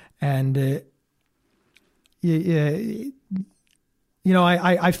 And,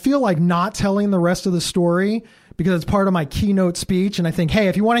 I feel like not telling the rest of the story because it's part of my keynote speech. And I think, hey,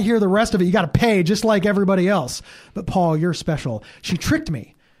 if you want to hear the rest of it, you got to pay just like everybody else. But Paul, you're special. She tricked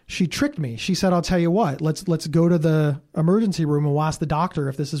me. She said, "I'll tell you what, let's go to the emergency room and we'll ask the doctor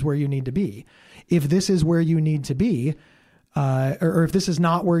if this is where you need to be. If this is where you need to be, or if this is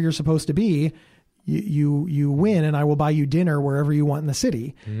not where you're supposed to be, you win and I will buy you dinner wherever you want in the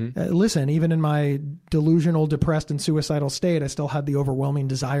city." Mm-hmm. Listen, even in my delusional, depressed and suicidal state, I still had the overwhelming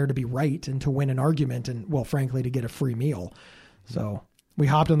desire to be right and to win an argument and, well, frankly, to get a free meal. So we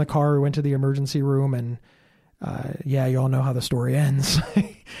hopped in the car, we went to the emergency room, and you all know how the story ends.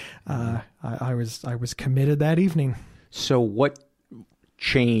 I was committed that evening. So what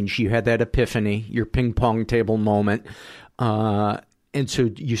changed? You had that epiphany, your ping pong table moment. And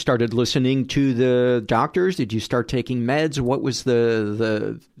so you started listening to the doctors? Did you start taking meds? What was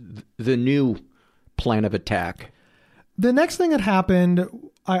the new plan of attack? The next thing that happened,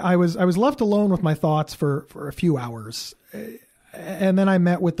 I was left alone with my thoughts for a few hours. And then I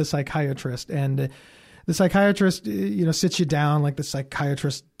met with the psychiatrist, and the psychiatrist, sits you down like the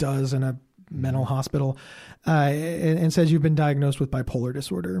psychiatrist does in a mental hospital, and says you've been diagnosed with bipolar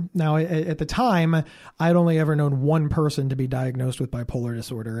disorder. Now, at the time, I'd only ever known one person to be diagnosed with bipolar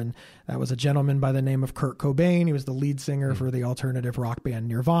disorder, and that was a gentleman by the name of Kurt Cobain. He was the lead singer for the alternative rock band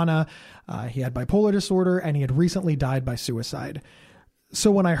Nirvana. He had bipolar disorder, and he had recently died by suicide.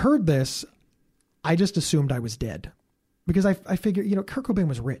 So when I heard this, I just assumed I was dead. because I figured, Kurt Cobain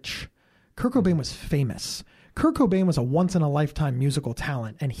was rich. Kurt Cobain was famous. Kurt Cobain was a once-in-a-lifetime musical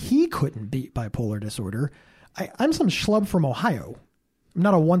talent, and he couldn't beat bipolar disorder. I'm some schlub from Ohio. I'm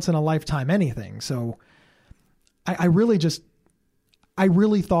not a once-in-a-lifetime anything. So I really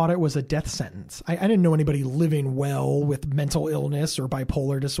thought it was a death sentence. I didn't know anybody living well with mental illness or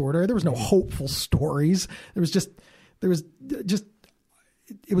bipolar disorder. There was no hopeful stories. It was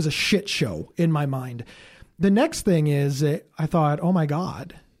a shit show in my mind. The next thing is I thought, oh my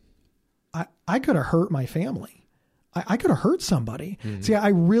God, I could have hurt my family. I could have hurt somebody. Mm-hmm. See, I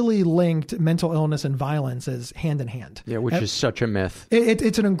really linked mental illness and violence as hand in hand. Yeah, which is such a myth.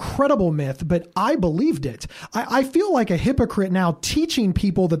 It's an incredible myth, but I believed it. I feel like a hypocrite now teaching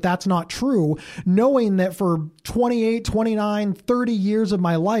people that that's not true, knowing that for 28, 29, 30 years of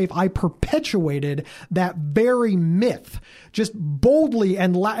my life, I perpetuated that very myth just boldly.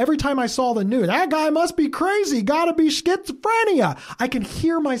 And every time I saw the news, that guy must be crazy, gotta be schizophrenia. I can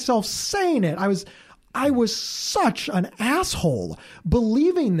hear myself saying it. I was such an asshole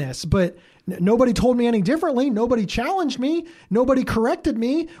believing this, but nobody told me any differently. Nobody challenged me. Nobody corrected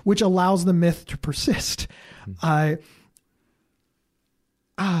me, which allows the myth to persist. But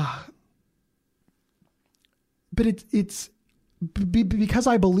it's because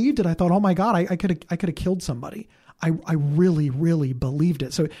I believed it. I thought, oh my God, I could have killed somebody. I really, really believed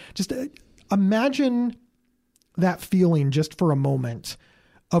it. So just imagine that feeling just for a moment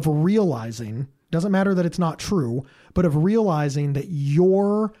of realizing, doesn't matter that it's not true, but of realizing that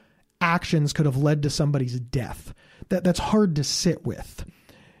your actions could have led to somebody's death. That's hard to sit with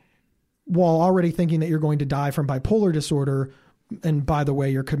while already thinking that you're going to die from bipolar disorder. And by the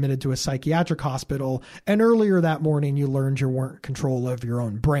way, you're committed to a psychiatric hospital. And earlier that morning, you learned you weren't in control of your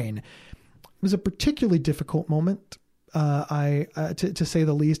own brain. It was a particularly difficult moment, to say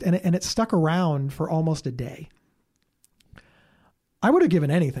the least. And it stuck around for almost a day. I would have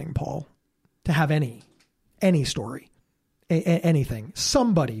given anything, Paul, to have any story, anything,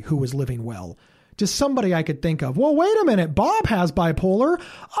 somebody who was living well, just somebody I could think of. Well, wait a minute. Bob has bipolar.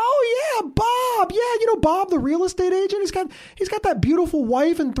 Oh yeah, Bob. Yeah. Bob, the real estate agent, he's got that beautiful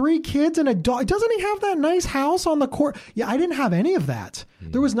wife and 3 kids and a dog. Doesn't he have that nice house on the court? Yeah. I didn't have any of that.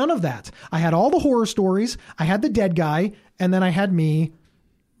 There was none of that. I had all the horror stories. I had the dead guy, and then I had me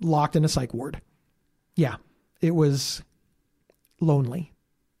locked in a psych ward. Yeah. It was lonely.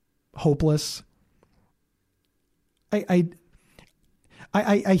 Hopeless. I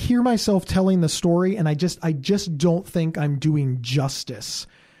hear myself telling the story, and I just don't think I'm doing justice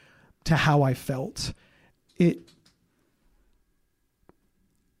to how I felt. It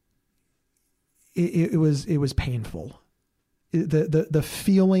was painful. The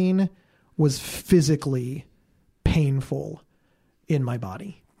feeling was physically painful in my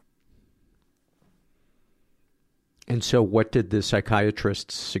body. And so what did the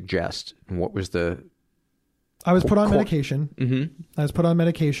psychiatrist suggest? And what was I was put on medication. Mm-hmm. I was put on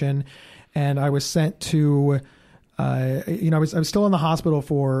medication, and I was sent to, I was still in the hospital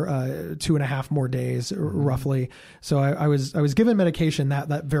for 2.5 more days, roughly. So I was given medication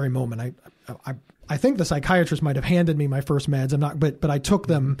that very moment. I think the psychiatrist might have handed me my first meds. I'm not, but I took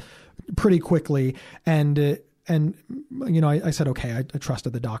them pretty quickly, and I said, okay, I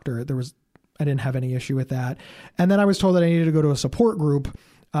trusted the doctor. I didn't have any issue with that. And then I was told that I needed to go to a support group,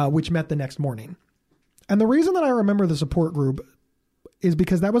 which met the next morning. And the reason that I remember the support group is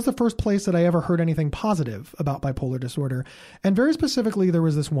because that was the first place that I ever heard anything positive about bipolar disorder. And very specifically, there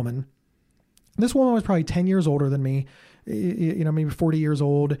was this woman. This woman was probably 10 years older than me, maybe 40 years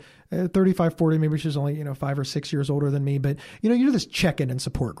old, 35, 40, maybe she's only, 5 or 6 years older than me. But, you do this check-in in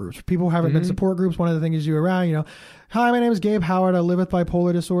support groups. People who haven't been support groups, one of the things you do around, hi, my name is Gabe Howard. I live with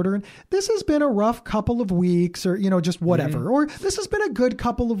bipolar disorder. And this has been a rough couple of weeks, or, just whatever. Or this has been a good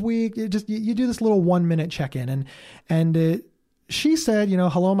couple of weeks. You do this little 1-minute check-in. And she said,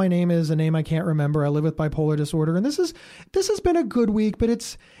 hello, my name is a name I can't remember. I live with bipolar disorder. And this has been a good week, but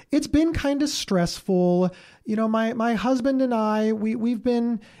it's been kind of stressful. My husband and I, we've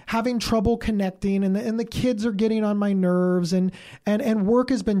been having trouble connecting, and the kids are getting on my nerves, and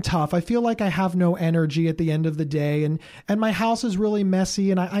work has been tough. I feel like I have no energy at the end of the day, and my house is really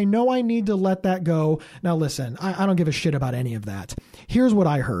messy, and I know I need to let that go. Now listen, I don't give a shit about any of that. Here's what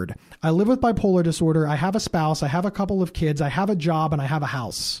I heard. I live with bipolar disorder. I have a spouse. I have a couple of kids. I have a job, and I have a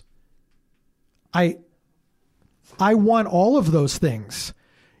house. I want all of those things.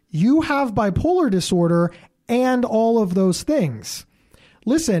 You have bipolar disorder and all of those things.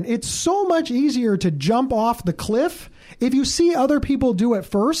 Listen, it's so much easier to jump off the cliff if you see other people do it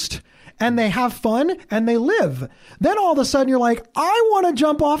first and they have fun and they live. Then all of a sudden you're like, I want to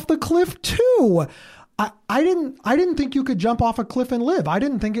jump off the cliff too. I didn't think you could jump off a cliff and live. I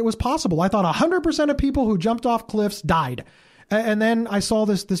didn't think it was possible. I thought 100% of people who jumped off cliffs died. And then I saw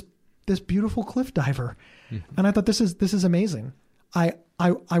this beautiful cliff diver, and I thought this is amazing. I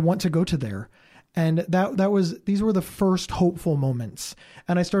want to go to there. And these were the first hopeful moments.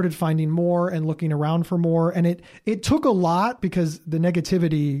 And I started finding more and looking around for more. And it took a lot because the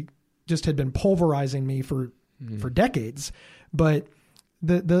negativity just had been pulverizing me for decades. But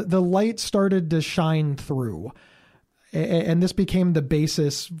the light started to shine through. And this became the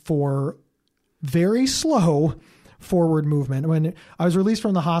basis for very slow forward movement. When I was released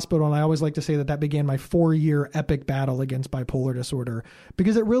from the hospital, and I always like to say that began my 4-year epic battle against bipolar disorder,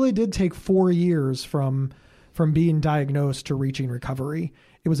 because it really did take 4 years from being diagnosed to reaching recovery.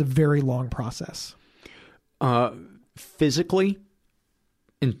 It was a very long process. Physically,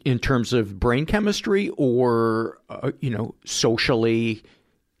 in terms of brain chemistry, or socially,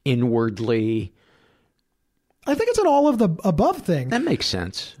 inwardly? I think it's an all of the above thing. That makes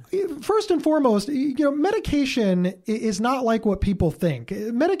sense. First and foremost, medication is not like what people think.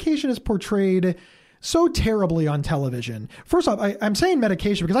 Medication is portrayed so terribly on television. First off, I'm saying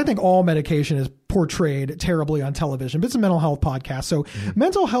medication because I think all medication is portrayed terribly on television, but it's a mental health podcast. So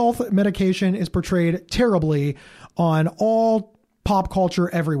mental health medication is portrayed terribly on all pop culture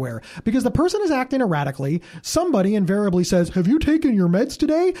everywhere, because the person is acting erratically. Somebody invariably says, "Have you taken your meds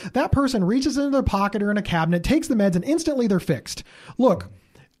today?" That person reaches into their pocket or in a cabinet, takes the meds, and instantly they're fixed. Look,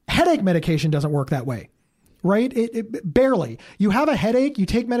 headache medication doesn't work that way, right? It barely. You have a headache, you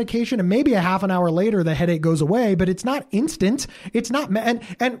take medication, and maybe a half an hour later the headache goes away, but it's not instant. It's not,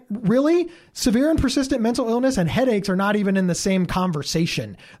 and really severe and persistent mental illness and headaches are not even in the same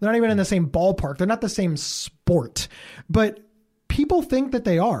conversation. They're not even in the same ballpark. They're not the same sport. But people think that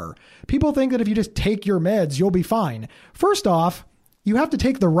they are. People think that if you just take your meds, you'll be fine. First off, you have to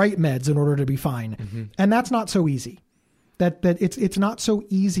take the right meds in order to be fine. And that's not so easy. That it's not so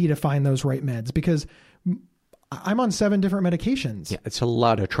easy to find those right meds, because I'm on 7 different medications. Yeah, it's a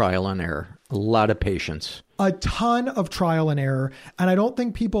lot of trial and error, a lot of patience. A ton of trial and error. And I don't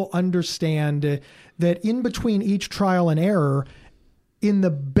think people understand that in between each trial and error, in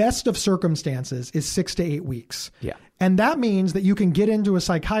the best of circumstances, is 6 to 8 weeks. Yeah. And that means that you can get into a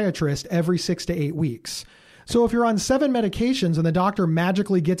psychiatrist every 6 to 8 weeks. So if you're on 7 medications and the doctor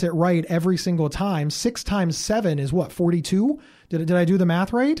magically gets it right every single time, 6 times 7 is what, 42? Did I do the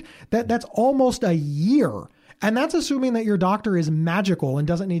math right? That's almost a year. And that's assuming that your doctor is magical and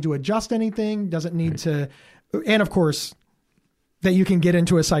doesn't need to adjust anything, doesn't need to, and of course, that you can get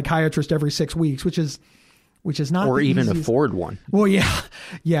into a psychiatrist every 6 weeks, which is not, or even easiest. Afford one. Well, yeah.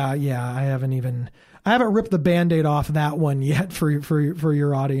 I haven't ripped the Band-Aid off that one yet for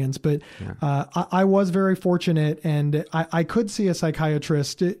your audience, but I was very fortunate, and I could see a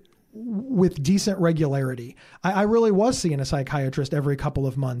psychiatrist with decent regularity. I really was seeing a psychiatrist every couple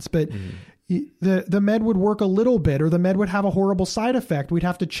of months, but the med would work a little bit, or the med would have a horrible side effect. We'd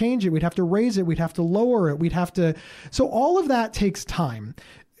have to change it. We'd have to raise it. We'd have to lower it. So all of that takes time.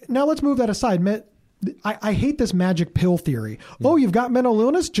 Now let's move that aside. I hate this magic pill theory. Oh, you've got mental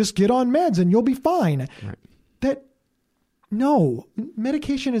illness? Just get on meds and you'll be fine. Right. No,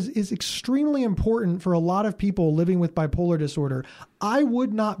 medication is extremely important for a lot of people living with bipolar disorder. I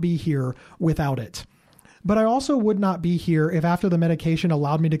would not be here without it. But I also would not be here if after the medication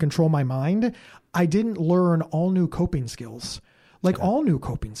allowed me to control my mind, I didn't learn all new coping skills. All new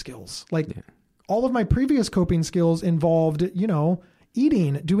coping skills. All of my previous coping skills involved,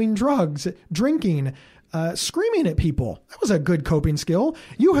 eating, doing drugs, drinking, screaming at people. That was a good coping skill.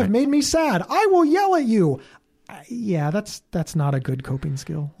 You have made me sad. I will yell at you. Yeah, that's not a good coping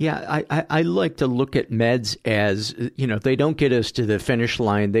skill. Yeah, I like to look at meds as, they don't get us to the finish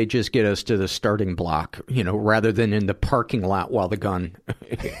line. They just get us to the starting block, rather than in the parking lot while the gun,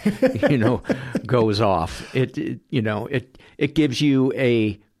 goes off. It gives you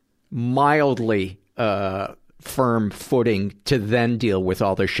a mildly firm footing to then deal with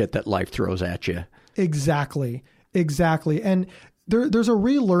all the shit that life throws at you. Exactly. And there's a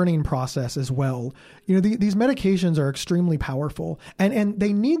relearning process as well. These medications are extremely powerful, and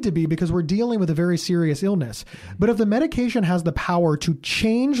they need to be, because we're dealing with a very serious illness. But if the medication has the power to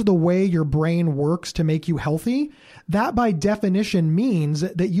change the way your brain works to make you healthy, that by definition means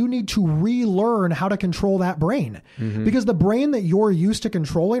that you need to relearn how to control that brain. Because the brain that you're used to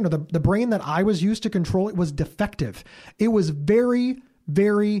controlling, or the brain that I was used to controlling, was defective. It was very,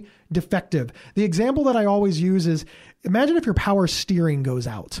 very defective. The example that I always use is, imagine if your power steering goes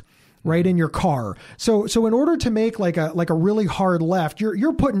out. right, in your car. So in order to make like a really hard left,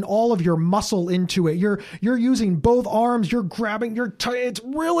 you're putting all of your muscle into it. You're using both arms, you're grabbing, it's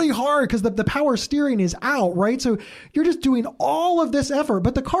really hard because the power steering is out, right? So you're just doing all of this effort,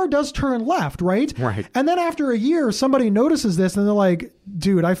 but the car does turn left, right? Right. And then after a year, somebody notices this and they're like,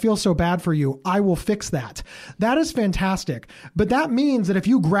 dude, I feel so bad for you. I will fix that. That is fantastic. But that means that if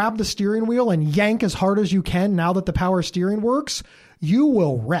you grab the steering wheel and yank as hard as you can now that the power steering works, you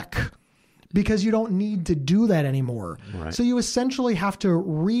will wreck because you don't need to do that anymore. Right. So you essentially have to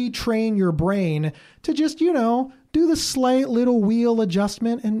retrain your brain to just, do the slight little wheel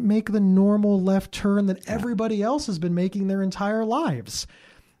adjustment and make the normal left turn that everybody else has been making their entire lives.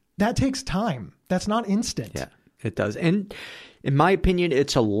 That takes time. That's not instant. Yeah, it does. And in my opinion,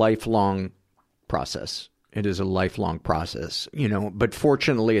 it's a lifelong process. It is a lifelong process, but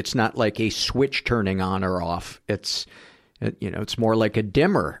fortunately it's not like a switch turning on or off. It's more like a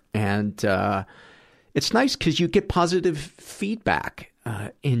dimmer, and it's nice because you get positive feedback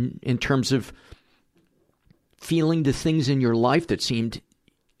in terms of feeling the things in your life that seemed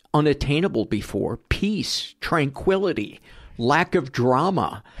unattainable before: peace, tranquility, lack of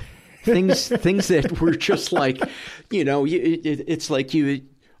drama, things that were just like, it's like you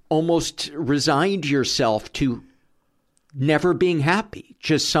almost resigned yourself to never being happy,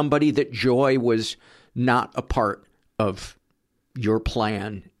 just somebody that joy was not a part of your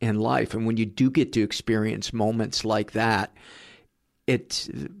plan in life. And when you do get to experience moments like that, it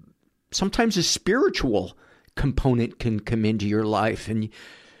sometimes a spiritual component can come into your life, and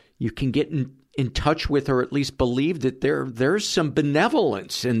you can get in touch with, or at least believe that there's some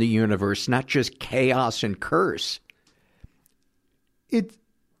benevolence in the universe, not just chaos and curse.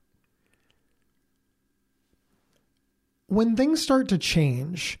 When things start to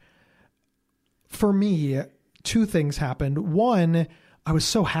change, for me, two things happened. One, I was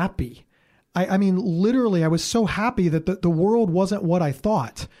so happy. I mean, literally, I was so happy that the world wasn't what I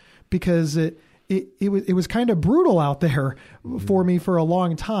thought, because it was kind of brutal out there for me for a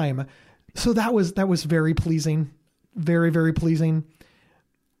long time. So that was very pleasing, very, very pleasing.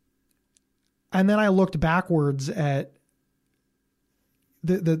 And then I looked backwards at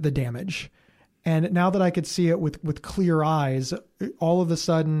the damage. And now that I could see it with clear eyes, all of a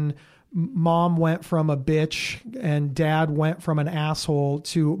sudden, mom went from a bitch and dad went from an asshole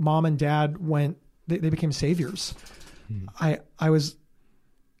to mom and dad they became saviors. I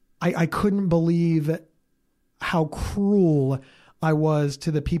couldn't believe how cruel I was to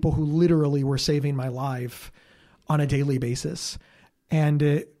the people who literally were saving my life on a daily basis.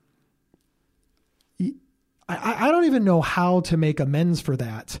 And I don't even know how to make amends for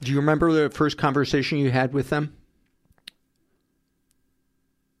that. Do you remember the first conversation you had with them?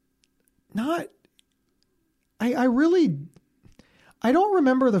 I don't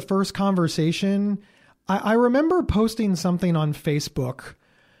remember the first conversation. I remember posting something on Facebook.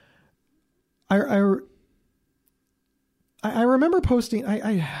 I remember posting,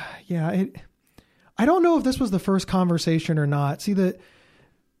 I don't know if this was the first conversation or not. See,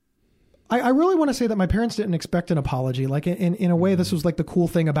 I really want to say that my parents didn't expect an apology. Like in a way, this was like the cool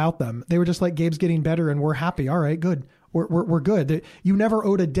thing about them. They were just like, Gabe's getting better and we're happy. All right, good. We're good. You never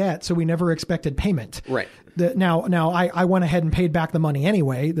owed a debt, so we never expected payment. Right. Now I went ahead and paid back the money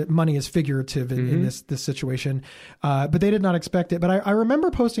anyway. That money is figurative in this situation. But they did not expect it. But I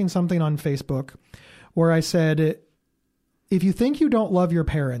remember posting something on Facebook where I said, if you think you don't love your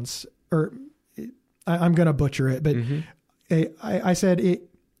parents, or I'm going to butcher it, but I said,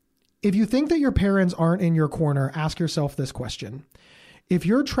 if you think that your parents aren't in your corner, ask yourself this question. If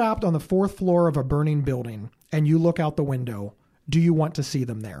you're trapped on the 4th floor of a burning building and you look out the window, do you want to see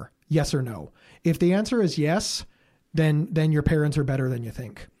them there? Yes or no? If the answer is yes, then your parents are better than you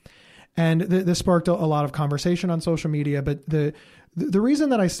think. And this sparked a lot of conversation on social media. But the reason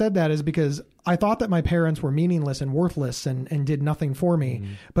that I said that is because I thought that my parents were meaningless and worthless and did nothing for me.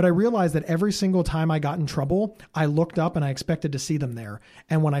 But I realized that every single time I got in trouble, I looked up and I expected to see them there.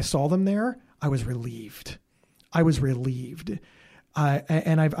 And when I saw them there, I was relieved.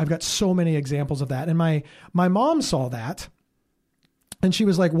 And I've got so many examples of that. And my mom saw that and she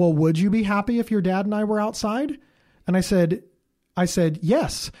was like, well, would you be happy if your dad and I were outside? And I said,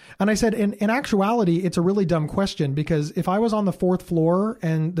 yes. And I said, in actuality, it's a really dumb question, because if I was on the 4th floor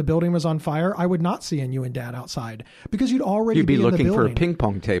and the building was on fire, I would not see you and dad outside, because you'd already be in the building. You'd be looking for a ping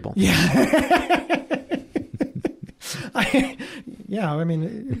pong table. Yeah. I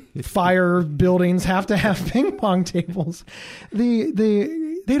mean, fire buildings have to have ping pong tables.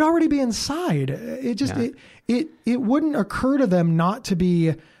 They'd already be inside. It wouldn't occur to them not to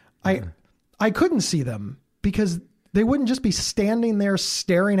be. I couldn't see them because they wouldn't just be standing there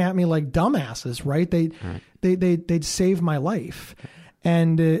staring at me like dumbasses, right? They'd save my life.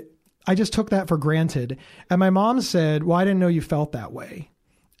 And I just took that for granted. And my mom said, well, I didn't know you felt that way.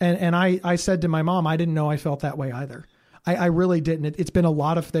 And I said to my mom, I didn't know I felt that way either. I really didn't. It's been a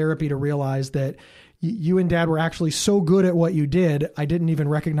lot of therapy to realize that you and Dad were actually so good at what you did, I didn't even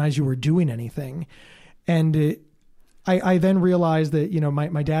recognize you were doing anything. And I then realized that,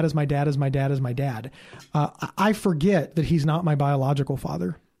 my dad is my dad is my dad is my dad. I forget that he's not my biological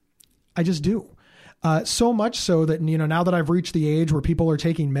father. I just do. So much so that, now that I've reached the age where people are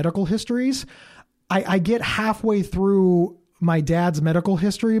taking medical histories, I get halfway through my dad's medical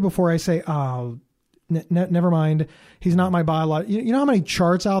history before I say, oh, never mind. He's not my biological. You know how many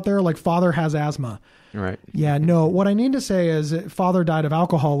charts out there like father has asthma? Right. Yeah, no. What I need to say is father died of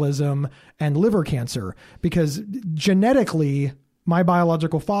alcoholism and liver cancer, because genetically my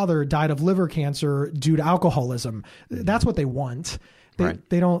biological father died of liver cancer due to alcoholism. That's what they want.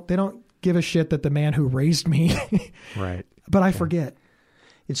 They don't give a shit that the man who raised me. Right. But I forget.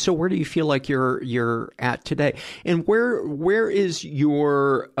 And so where do you feel like you're at today? And where is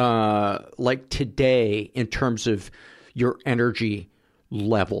your like today in terms of your energy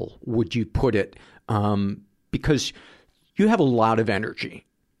level, would you put it? Because you have a lot of energy,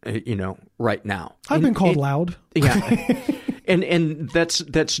 right now. I've been called loud. Yeah. And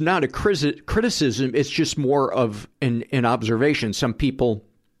that's not a criticism. It's just more of an observation. Some people,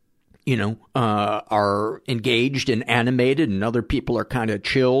 are engaged and animated, and other people are kind of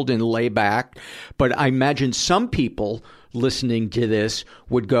chilled and lay back. But I imagine some people listening to this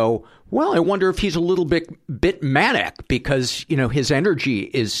would go, well, I wonder if he's a little bit manic because, his energy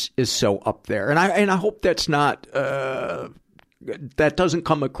is so up there. And I hope that's not, that doesn't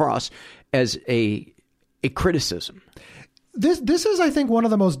come across as a criticism. This is, I think, one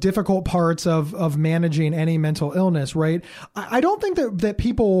of the most difficult parts of managing any mental illness, right? I don't think that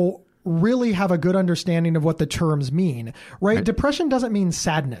people really have a good understanding of what the terms mean, right? Depression doesn't mean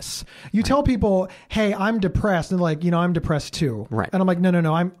sadness. You tell people, hey, I'm depressed. And they're like, I'm depressed too. Right. And I'm like, no,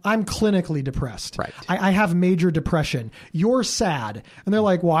 I'm clinically depressed. Right. I have major depression. You're sad. And they're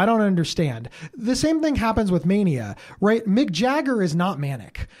like, well, I don't understand. The same thing happens with mania, right? Mick Jagger is not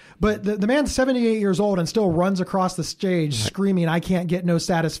manic, but the man's 78 years old and still runs across the stage screaming, I can't get no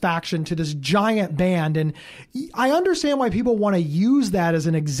satisfaction, to this giant band. And I understand why people want to use that as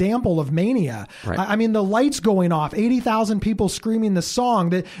an example of mania. Right. I mean, the lights going off, 80,000 people screaming the song,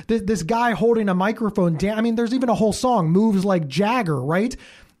 this guy holding a microphone. There's even a whole song, Moves Like Jagger, right?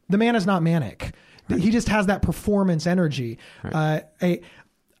 The man is not manic. Right. He just has that performance energy. Right.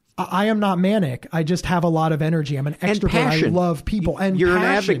 I am not manic. I just have a lot of energy. I'm an extrovert. I love people. And you're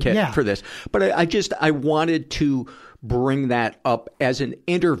passion. An advocate for this. But I wanted to bring that up as an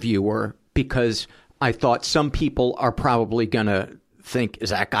interviewer because I thought some people are probably going to think, is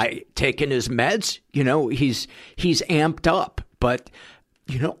that guy taking his meds? He's amped up. But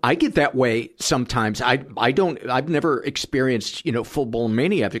I get that way sometimes. I've never experienced, full-blown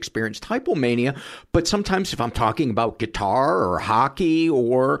mania. I've experienced hypomania. But sometimes if I'm talking about guitar or hockey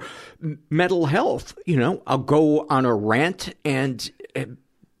or mental health, I'll go on a rant and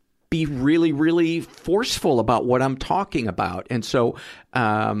be really, really forceful about what I'm talking about. And so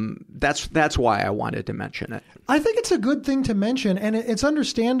that's why I wanted to mention it. I think it's a good thing to mention, and it's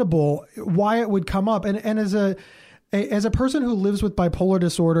understandable why it would come up. And as a person who lives with bipolar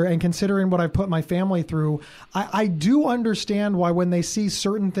disorder, and considering what I've put my family through, I do understand why when they see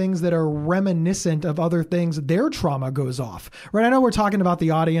certain things that are reminiscent of other things, their trauma goes off, right? I know we're talking about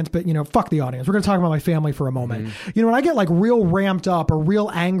the audience, but fuck the audience. We're going to talk about my family for a moment. Mm-hmm. When I get like real ramped up or real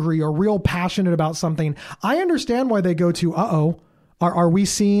angry or real passionate about something, I understand why they go to, Are we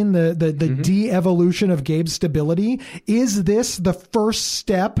seeing the de-evolution of Gabe's stability? Is this the first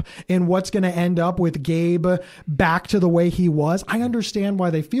step in what's going to end up with Gabe back to the way he was? I understand why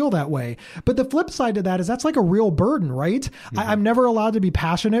they feel that way. But the flip side to that is that's like a real burden, right? Mm-hmm. I'm never allowed to be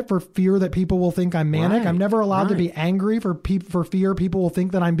passionate for fear that people will think I'm manic. Right. I'm never allowed to be angry for fear people will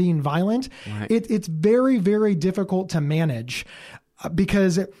think that I'm being violent. Right. It's very, very difficult to manage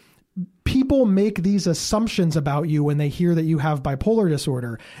because people make these assumptions about you when they hear that you have bipolar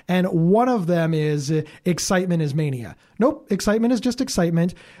disorder. And one of them is excitement is mania. Nope. Excitement is just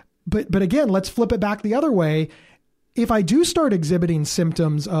excitement. But again, let's flip it back the other way. If I do start exhibiting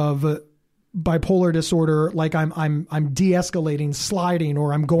symptoms of bipolar disorder, like I'm de-escalating, sliding,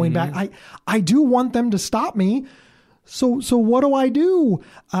 or I'm going back, I do want them to stop me. So what do I do?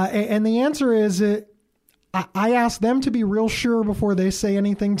 And the answer is, I ask them to be real sure before they say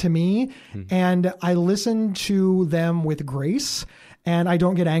anything to me. And I listen to them with grace, and I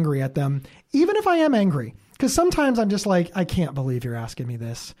don't get angry at them, even if I am angry. Because sometimes I'm just like, I can't believe you're asking me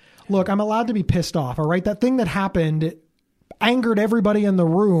this. Look, I'm allowed to be pissed off, all right? That thing that happened angered everybody in the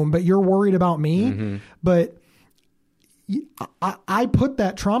room, but you're worried about me. But I put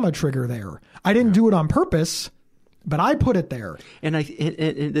that trauma trigger there. I didn't do it on purpose, but I put it there. And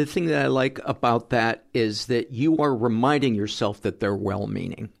the thing that I like about that is that you are reminding yourself that they're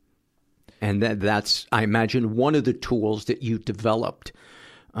well-meaning. And that's, I imagine, one of the tools that you developed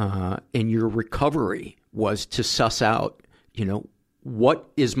in your recovery was to suss out, what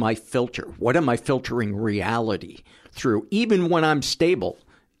is my filter? What am I filtering reality through, even when I'm stable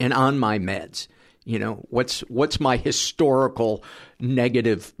and on my meds? What's my historical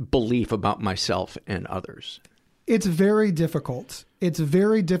negative belief about myself and others? It's very difficult. It's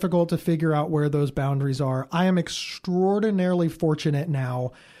very difficult to figure out where those boundaries are. I am extraordinarily fortunate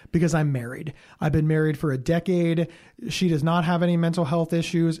now because I'm married. I've been married for a decade. She does not have any mental health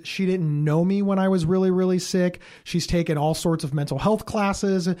issues. She didn't know me when I was really, really sick. She's taken all sorts of mental health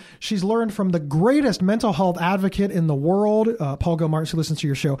classes. She's learned from the greatest mental health advocate in the world, Paul Gilmartin, who listens to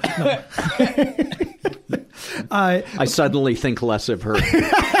your show. No. I suddenly think less of her.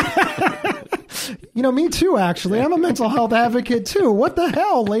 Me too, actually. I'm a mental health advocate too. What the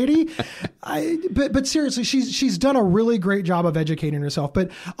hell, lady? But seriously, she's done a really great job of educating herself.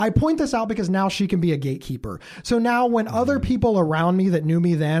 But I point this out because now she can be a gatekeeper. So now when other people around me that knew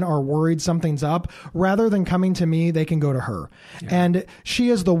me then are worried something's up, rather than coming to me, they can go to her. Yeah. And she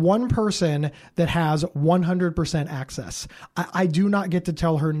is the one person that has 100% access. I do not get to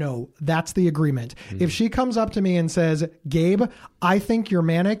tell her no. That's the agreement. Mm-hmm. If she comes up to me and says, Gabe, I think you're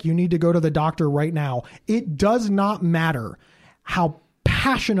manic. You need to go to the doctor right now. It does not matter how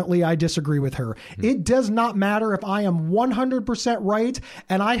passionately I disagree with her. It does not matter if I am 100% right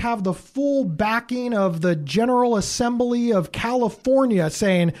and I have the full backing of the General Assembly of California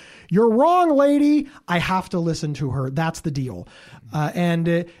saying, you're wrong, lady. I have to listen to her. That's the deal. And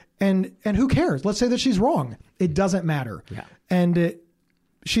who cares? Let's say that she's wrong. It doesn't matter. Yeah. And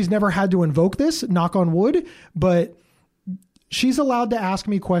she's never had to invoke this, knock on wood, but she's allowed to ask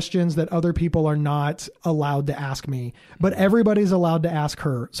me questions that other people are not allowed to ask me, but everybody's allowed to ask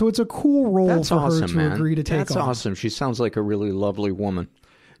her. So it's a cool role for her to agree to take on. That's awesome. She sounds like a really lovely woman.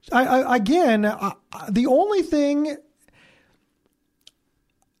 The only thing,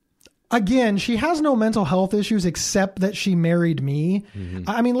 again, she has no mental health issues except that she married me. Mm-hmm.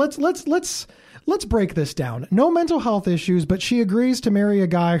 I mean, let's break this down. No mental health issues, but she agrees to marry a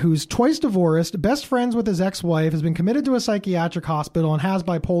guy who's twice divorced, best friends with his ex-wife, has been committed to a psychiatric hospital and has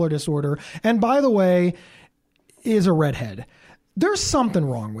bipolar disorder. And by the way, is a redhead. There's something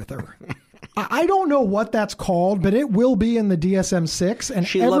wrong with her. I don't know what that's called, but it will be in the DSM-6. And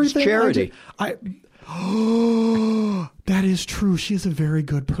she loves charity. That is true. She's a very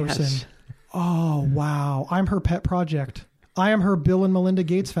good person. Yes. Oh, wow. I'm her pet project. I am her Bill and Melinda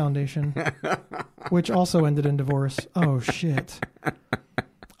Gates Foundation, which also ended in divorce. Oh, shit.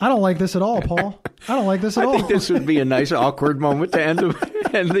 I don't like this at all, Paul. I don't like this at all. I think this would be a nice awkward moment to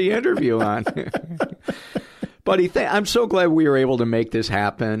end the interview on. Buddy, I'm so glad we were able to make this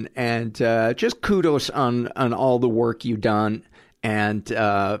happen. And just kudos on all the work you've done and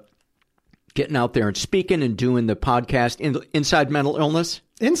getting out there and speaking and doing the podcast, Inside Mental Illness.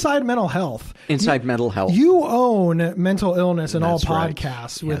 Inside Mental Health. Inside Mental Health. You own Mental Illness and all right.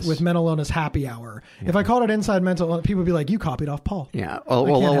 podcasts with Mental Illness Happy Hour. Yeah. If I called it Inside Mental Illness, people would be like, you copied off Paul. Yeah.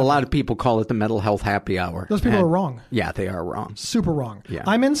 Well, a lot of people call it the Mental Health Happy Hour. Those people are wrong. Yeah, they are wrong. Super wrong. Yeah.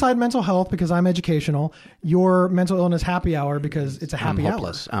 I'm Inside Mental Health because I'm educational. You're Mental Illness Happy Hour because it's a happy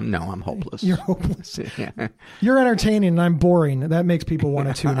hour. I'm hopeless. You're hopeless. Yeah. You're entertaining and I'm boring. That makes people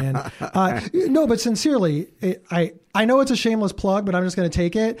want to tune in. No, but sincerely, I know it's a shameless plug, but I'm just going to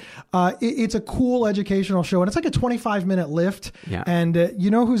take it. It's a cool educational show, and it's like a 25-minute lift. Yeah. And you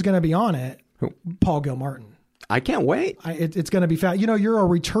know who's going to be on it? Who? Paul Gilmartin. I can't wait. It's going to be fat. You're a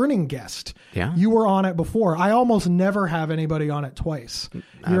returning guest. Yeah. You were on it before. I almost never have anybody on it twice.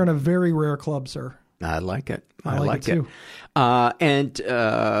 You're in a very rare club, sir. I like it. I like it too. And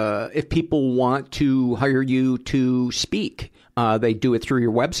if people want to hire you to speak, they do it through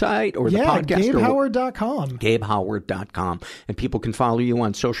your website or the podcast? GabeHoward.com. GabeHoward.com. And people can follow you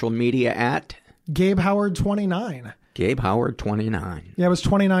on social media at? GabeHoward29. GabeHoward29. Yeah, I was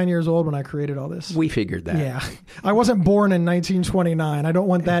 29 years old when I created all this. We figured that. Yeah. I wasn't born in 1929. I don't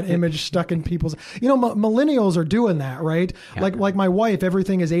want that image stuck in people's... millennials are doing that, right? Yeah. Like my wife,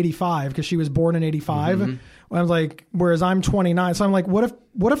 everything is 85 because she was born in 85. Mm-hmm. I was like, whereas I'm 29. So I'm like, what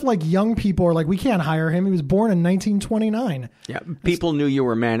if like young people are like, we can't hire him. He was born in 1929. Yeah. People knew you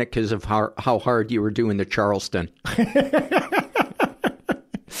were manic because of how hard you were doing the Charleston.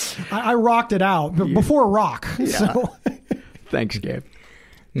 I rocked it out before rock. Yeah. So. Thanks, Gabe.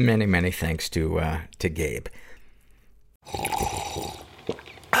 Many, many thanks to Gabe.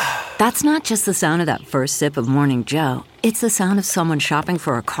 That's not just the sound of that first sip of Morning Joe. It's the sound of someone shopping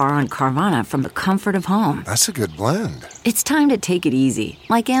for a car on Carvana from the comfort of home. That's a good blend. It's time to take it easy,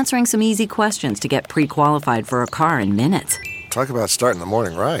 like answering some easy questions to get pre-qualified for a car in minutes. Talk about starting the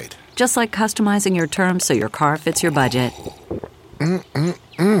morning right. Just like customizing your terms so your car fits your budget.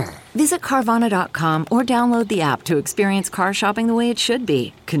 Visit Carvana.com or download the app to experience car shopping the way it should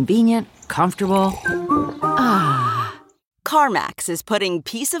be. Convenient, comfortable. CarMax is putting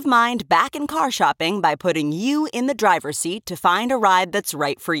peace of mind back in car shopping by putting you in the driver's seat to find a ride that's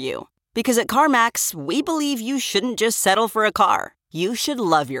right for you. Because at CarMax, we believe you shouldn't just settle for a car. You should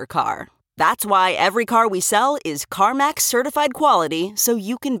love your car. That's why every car we sell is CarMax certified quality, so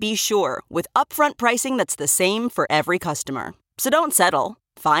you can be sure with upfront pricing that's the same for every customer. So don't settle.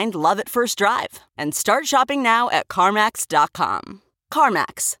 Find love at first drive and start shopping now at CarMax.com.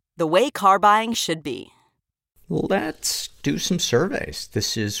 CarMax, the way car buying should be. Let's do some surveys.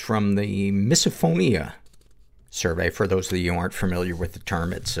 This is from the Misophonia survey. For those of you who aren't familiar with the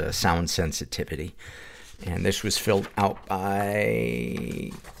term, it's sound sensitivity. And this was filled out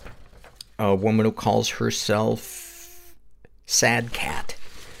by a woman who calls herself Sad Cat.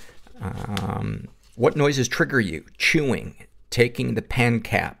 What noises trigger you? Chewing, taking the pen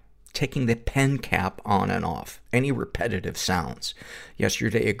cap on and off, any repetitive sounds.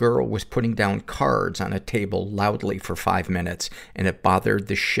 Yesterday, a girl was putting down cards on a table loudly for 5 minutes, and it bothered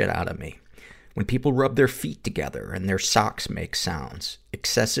the shit out of me. When people rub their feet together and their socks make sounds,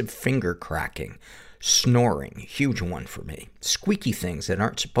 excessive finger cracking, snoring, huge one for me. Squeaky things that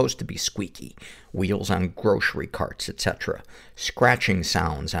aren't supposed to be squeaky, wheels on grocery carts, etc. Scratching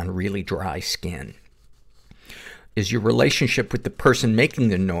sounds on really dry skin. Is your relationship with the person making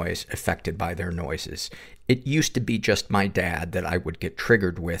the noise affected by their noises? It used to be just my dad that I would get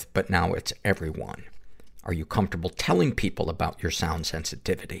triggered with, but now it's everyone. Are you comfortable telling people about your sound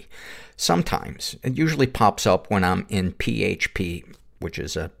sensitivity? Sometimes. It usually pops up when I'm in PHP, which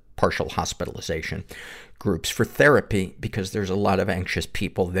is a partial hospitalization, groups for therapy, because there's a lot of anxious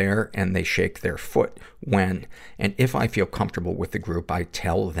people there and they shake their foot when, and if I feel comfortable with the group, I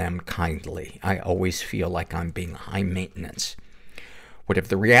tell them kindly. I always feel like I'm being high maintenance. What have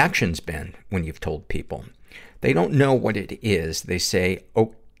the reactions been when you've told people? They don't know what it is. They say,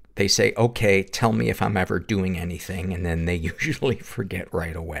 okay, tell me if I'm ever doing anything, and then they usually forget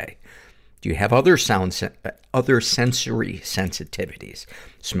right away. Do you have other sensory sensitivities?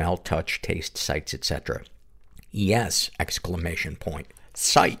 Smell, touch, taste, sights, etc. Yes! Exclamation point.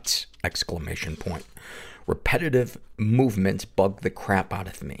 Sights! Exclamation point. Repetitive movements bug the crap out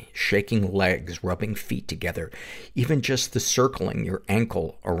of me. Shaking legs, rubbing feet together, even just the circling your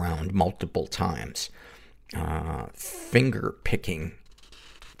ankle around multiple times. Finger picking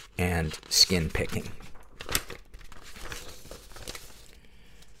and skin picking.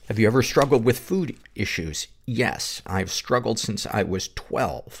 Have you ever struggled with food issues? Yes, I've struggled since I was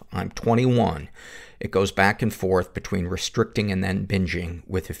 12. I'm 21. It goes back and forth between restricting and then binging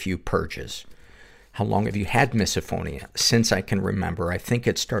with a few purges. How long have you had misophonia? Since I can remember. I think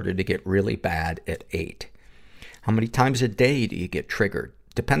it started to get really bad at 8. How many times a day do you get triggered?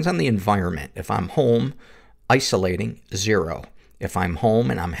 Depends on the environment. If I'm home, isolating, 0. If I'm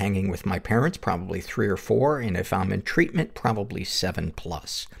home and I'm hanging with my parents, probably 3 or 4. And if I'm in treatment, probably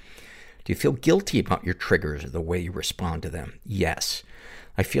 7+. Do you feel guilty about your triggers or the way you respond to them? Yes.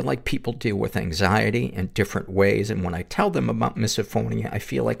 I feel like people deal with anxiety in different ways, and when I tell them about misophonia, I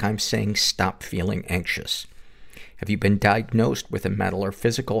feel like I'm saying stop feeling anxious. Have you been diagnosed with a mental or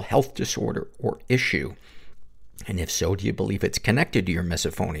physical health disorder or issue? And if so, do you believe it's connected to your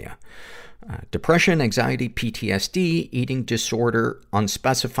misophonia? Depression, anxiety, PTSD, eating disorder,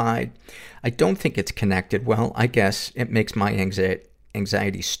 unspecified. I don't think it's connected. Well, I guess it makes my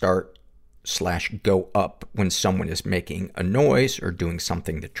anxiety start/go up when someone is making a noise or doing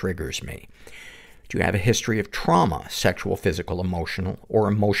something that triggers me. Do you have a history of trauma, sexual, physical, emotional, or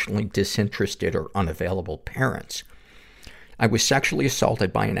emotionally disinterested or unavailable parents? I was sexually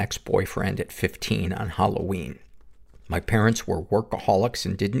assaulted by an ex-boyfriend at 15 on Halloween. My parents were workaholics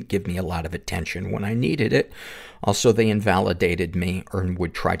and didn't give me a lot of attention when I needed it. Also, they invalidated me or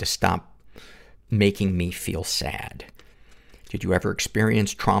would try to stop making me feel sad. Did you ever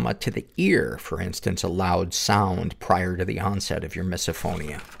experience trauma to the ear, for instance, a loud sound prior to the onset of your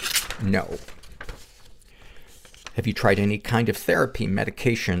misophonia? No. Have you tried any kind of therapy,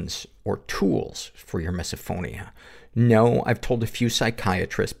 medications, or tools for your misophonia? No, I've told a few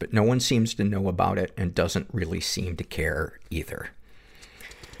psychiatrists, but no one seems to know about it and doesn't really seem to care either.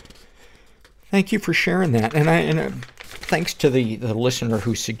 Thank you for sharing that. And thanks to the listener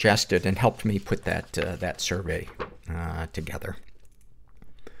who suggested and helped me put that survey together.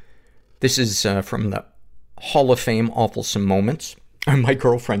 This is from the Hall of Fame Awfulsome Moments. My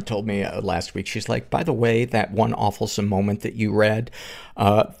girlfriend told me last week, she's like, by the way, that one awfulsome moment that you read,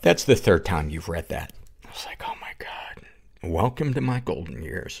 that's the third time you've read that. I was like, oh my God, welcome to my golden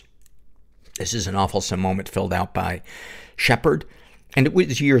years. This is an awfulsome moment filled out by Shepherd. And it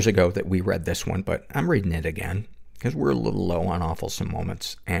was years ago that we read this one, but I'm reading it again because we're a little low on awfulsome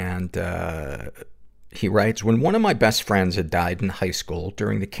moments. And he writes, when one of my best friends had died in high school,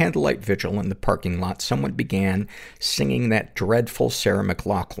 during the candlelight vigil in the parking lot, someone began singing that dreadful Sarah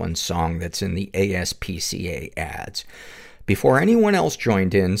McLachlan song that's in the ASPCA ads. Before anyone else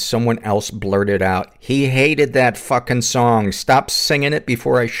joined in, someone else blurted out, he hated that fucking song. Stop singing it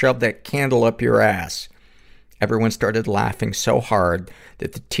before I shove that candle up your ass. Everyone started laughing so hard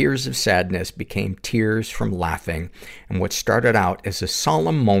that the tears of sadness became tears from laughing, and what started out as a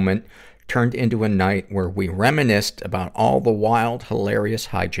solemn moment turned into a night where we reminisced about all the wild, hilarious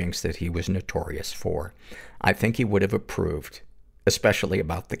hijinks that he was notorious for. I think he would have approved, especially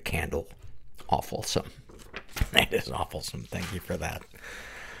about the candle. Awfulsome. That is awfulsome. Thank you for that.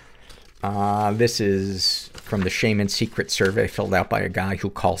 This is from the Shame and Secret survey filled out by a guy who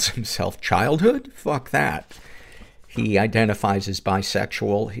calls himself Childhood. Fuck that. He identifies as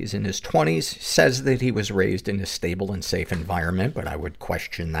bisexual. He's in his 20s, says that he was raised in a stable and safe environment, but I would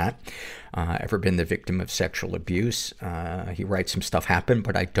question that. Ever been the victim of sexual abuse? He writes some stuff happened,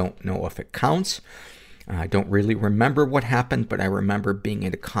 but I don't know if it counts. I don't really remember what happened, but I remember being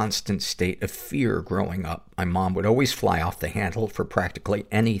in a constant state of fear growing up. My mom would always fly off the handle for practically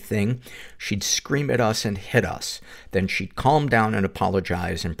anything. She'd scream at us and hit us. Then she'd calm down and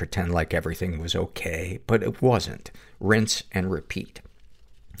apologize and pretend like everything was okay, but it wasn't. Rinse and repeat.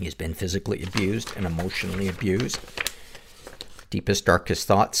 He's been physically abused and emotionally abused. Deepest, darkest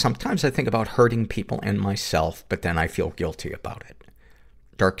thoughts. Sometimes I think about hurting people and myself, but then I feel guilty about it.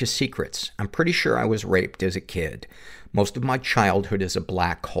 Darkest secrets. I'm pretty sure I was raped as a kid. Most of my childhood is a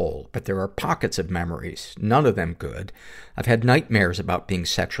black hole, but there are pockets of memories, none of them good. I've had nightmares about being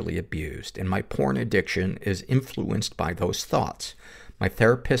sexually abused, and my porn addiction is influenced by those thoughts. My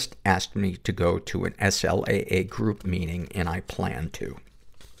therapist asked me to go to an SLAA group meeting, and I plan to.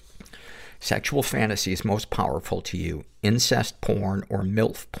 Sexual fantasies most powerful to you, incest porn or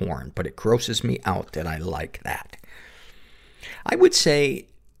MILF porn, but it grosses me out that I like that. I would say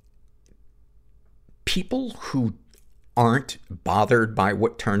people who aren't bothered by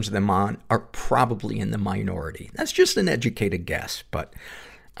what turns them on are probably in the minority. That's just an educated guess, but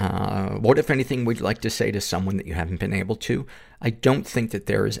what, if anything, would you like to say to someone that you haven't been able to? I don't think that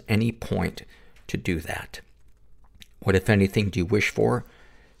there is any point to do that. What, if anything, do you wish for?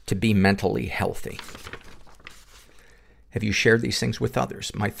 To be mentally healthy. Have you shared these things with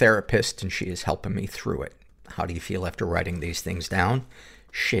others? My therapist, and she is helping me through it. How do you feel after writing these things down?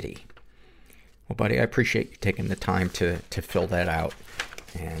 Shitty. Well, buddy, I appreciate you taking the time to fill that out.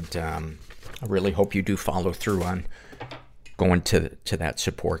 And I really hope you do follow through on going to that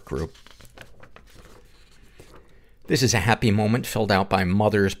support group. This is a happy moment filled out by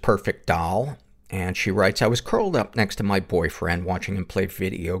Mother's Perfect Doll. And she writes, I was curled up next to my boyfriend watching him play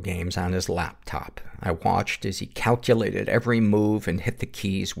video games on his laptop. I watched as he calculated every move and hit the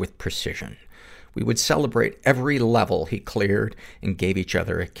keys with precision. We would celebrate every level he cleared and gave each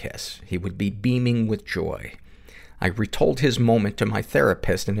other a kiss. He would be beaming with joy. I retold his moment to my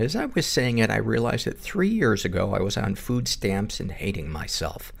therapist, and as I was saying it, I realized that 3 years ago I was on food stamps and hating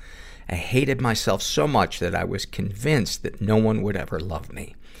myself. I hated myself so much that I was convinced that no one would ever love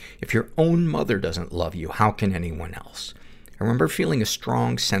me. If your own mother doesn't love you, how can anyone else? I remember feeling a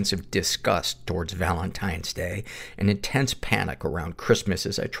strong sense of disgust towards Valentine's Day and intense panic around Christmas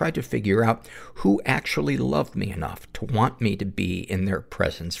as I tried to figure out who actually loved me enough to want me to be in their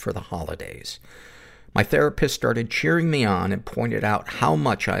presence for the holidays. My therapist started cheering me on and pointed out how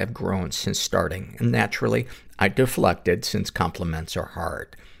much I have grown since starting, and naturally, I deflected since compliments are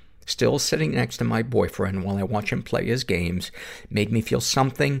hard. Still, sitting next to my boyfriend while I watch him play his games made me feel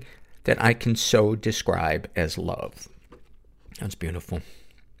something that I can so describe as love. That's beautiful.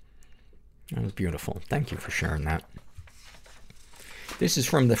 That was beautiful. Thank you for sharing that. This is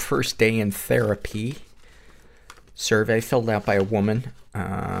from the First Day in Therapy survey filled out by a woman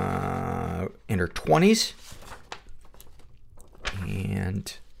in her 20s.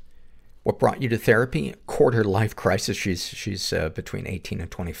 And what brought you to therapy? Quarter life crisis. She's between 18 and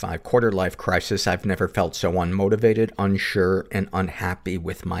 25. Quarter life crisis. I've never felt so unmotivated, unsure, and unhappy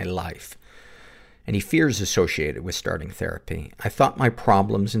with my life. Any fears associated with starting therapy. I thought my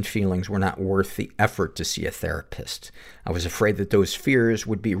problems and feelings were not worth the effort to see a therapist. I was afraid that those fears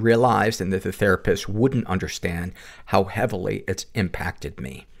would be realized and that the therapist wouldn't understand how heavily it's impacted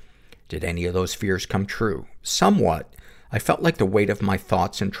me. Did any of those fears come true? Somewhat. I felt like the weight of my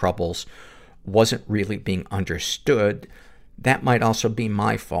thoughts and troubles wasn't really being understood. That might also be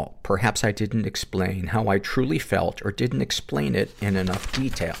my fault. Perhaps I didn't explain how I truly felt or didn't explain it in enough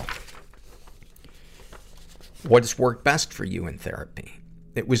detail. What has worked best for you in therapy?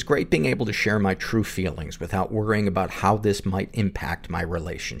 It was great being able to share my true feelings without worrying about how this might impact my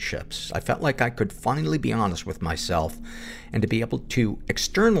relationships. I felt like I could finally be honest with myself, and to be able to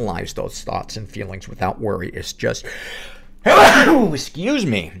externalize those thoughts and feelings without worry is just, excuse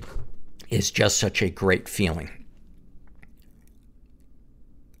me, is just such a great feeling.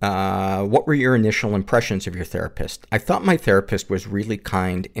 What were your initial impressions of your therapist? I thought my therapist was really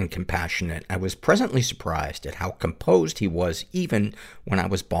kind and compassionate. I was pleasantly surprised at how composed he was, even when I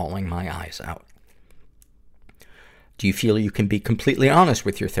was bawling my eyes out. Do you feel you can be completely honest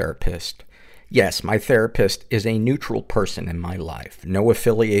with your therapist? Yes, my therapist is a neutral person in my life. No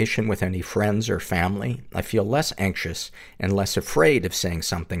affiliation with any friends or family. I feel less anxious and less afraid of saying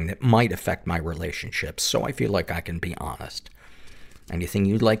something that might affect my relationships, so I feel like I can be honest. Anything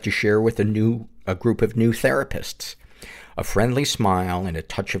you'd like to share with a group of new therapists? A friendly smile and a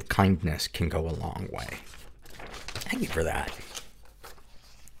touch of kindness can go a long way. Thank you for that.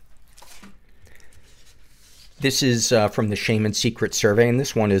 This is from the Shame and Secret survey, and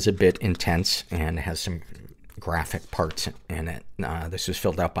this one is a bit intense and has some graphic parts in it. This was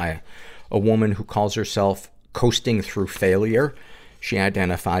filled out by a woman who calls herself Coasting Through Failure. She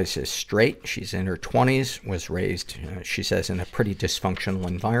identifies as straight. She's in her 20s, was raised, she says, in a pretty dysfunctional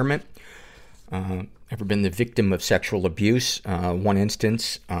environment. Ever been the victim of sexual abuse? One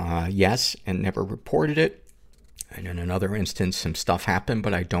instance, yes, and never reported it. And in another instance, some stuff happened,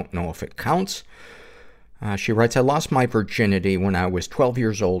 but I don't know if it counts. She writes, I lost my virginity when I was 12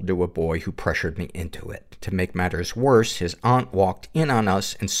 years old to a boy who pressured me into it. To make matters worse, his aunt walked in on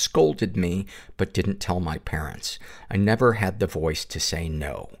us and scolded me, but didn't tell my parents. I never had the voice to say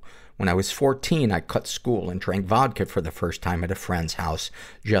no. When I was 14, I cut school and drank vodka for the first time at a friend's house,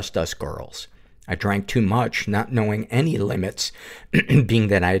 just us girls. I drank too much, not knowing any limits, being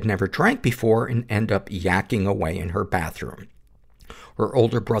that I had never drank before, and ended up yakking away in her bathroom. Her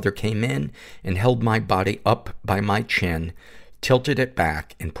older brother came in and held my body up by my chin, tilted it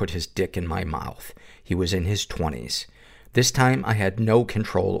back, and put his dick in my mouth. He was in his 20s. This time, I had no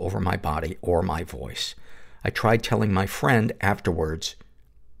control over my body or my voice. I tried telling my friend afterwards,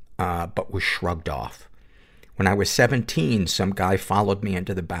 but was shrugged off. When I was 17, some guy followed me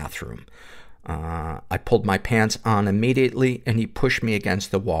into the bathroom. I pulled my pants on immediately, and he pushed me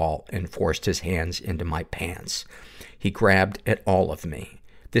against the wall and forced his hands into my pants. He grabbed at all of me.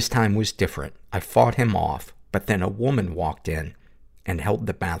 This time was different. I fought him off, but then a woman walked in and held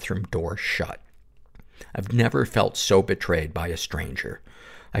the bathroom door shut. I've never felt so betrayed by a stranger.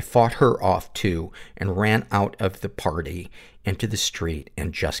 I fought her off too and ran out of the party into the street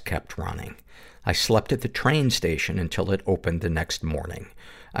and just kept running. I slept at the train station until it opened the next morning.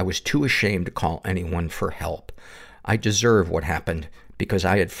 I was too ashamed to call anyone for help. I deserve what happened because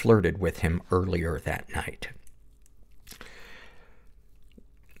I had flirted with him earlier that night.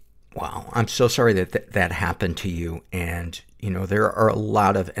 Wow, I'm so sorry that that happened to you. And, you know, there are a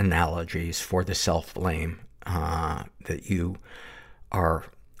lot of analogies for the self-blame that you are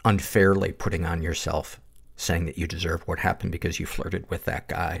unfairly putting on yourself, saying that you deserve what happened because you flirted with that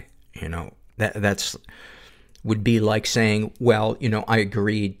guy. You know, that's would be like saying, well, you know, I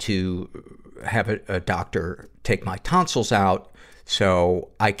agreed to have a doctor take my tonsils out, so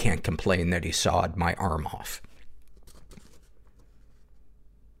I can't complain that he sawed my arm off.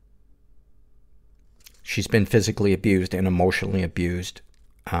 She's been physically abused and emotionally abused.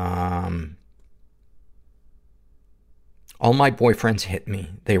 All my boyfriends hit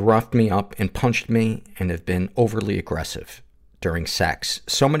me. They roughed me up and punched me and have been overly aggressive during sex.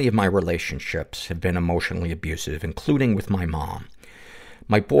 So many of my relationships have been emotionally abusive, including with my mom.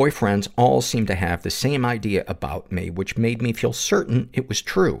 My boyfriends all seem to have the same idea about me, which made me feel certain it was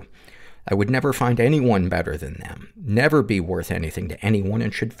true. I would never find anyone better than them, never be worth anything to anyone,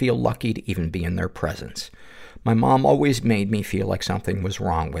 and should feel lucky to even be in their presence. My mom always made me feel like something was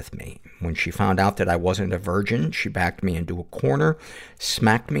wrong with me. When she found out that I wasn't a virgin, she backed me into a corner,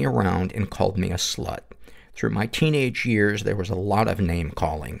 smacked me around, and called me a slut. Through my teenage years, there was a lot of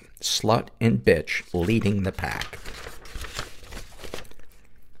name-calling, slut and bitch leading the pack.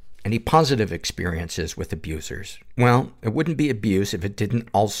 Any positive experiences with abusers? Well, it wouldn't be abuse if it didn't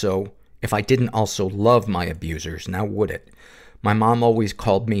also If I didn't also love my abusers, now would it? My mom always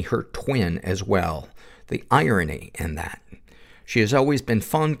called me her twin as well. The irony in that. She has always been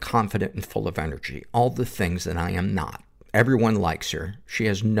fun, confident, and full of energy. All the things that I am not. Everyone likes her. She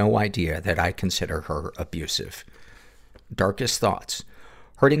has no idea that I consider her abusive. Darkest thoughts.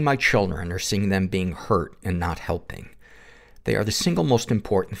 Hurting my children or seeing them being hurt and not helping. They are the single most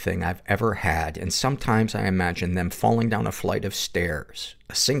important thing I've ever had, and sometimes I imagine them falling down a flight of stairs,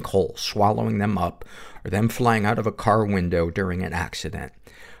 a sinkhole swallowing them up, or them flying out of a car window during an accident.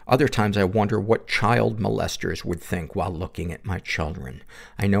 Other times I wonder what child molesters would think while looking at my children.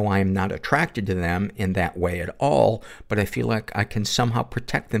 I know I am not attracted to them in that way at all, but I feel like I can somehow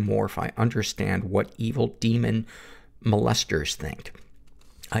protect them more if I understand what evil demon molesters think.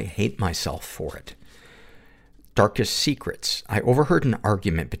 I hate myself for it. Darkest secrets. I overheard an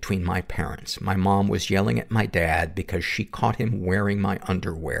argument between my parents. My mom was yelling at my dad because she caught him wearing my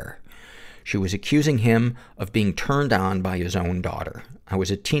underwear. She was accusing him of being turned on by his own daughter. I was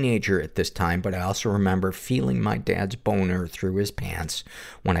a teenager at this time, but I also remember feeling my dad's boner through his pants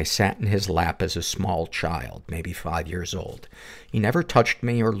when I sat in his lap as a small child, maybe 5 years old. He never touched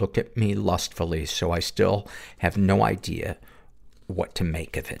me or looked at me lustfully, so I still have no idea what to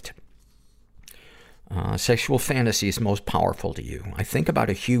make of it. Sexual fantasies most powerful to you. I think about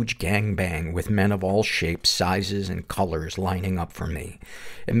a huge gangbang with men of all shapes, sizes, and colors lining up for me.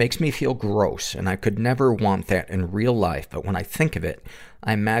 It makes me feel gross, and I could never want that in real life, but when I think of it,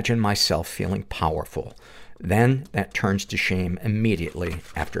 I imagine myself feeling powerful. Then that turns to shame immediately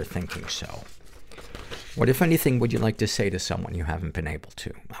after thinking so. What, if anything, would you like to say to someone you haven't been able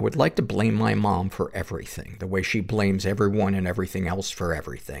to? I would like to blame my mom for everything, the way she blames everyone and everything else for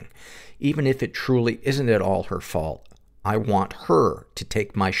everything. Even if it truly isn't at all her fault, I want her to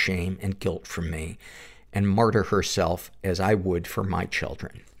take my shame and guilt from me and martyr herself as I would for my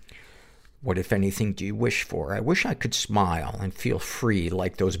children. What, if anything, do you wish for? I wish I could smile and feel free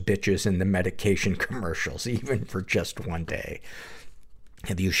like those bitches in the medication commercials, even for just one day.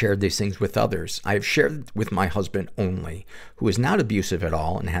 Have you shared these things with others? I have shared with my husband only, who is not abusive at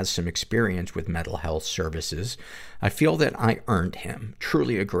all and has some experience with mental health services. I feel that I earned him.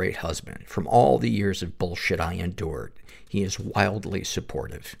 Truly a great husband. From all the years of bullshit I endured, he is wildly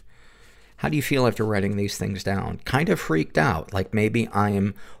supportive. How do you feel after writing these things down? Kind of freaked out, like maybe I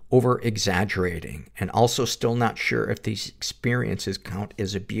am over-exaggerating, and also still not sure if these experiences count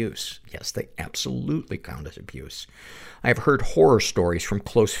as abuse. Yes, they absolutely count as abuse. I have heard horror stories from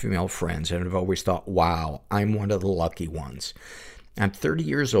close female friends and have always thought, wow, I'm one of the lucky ones. I'm 30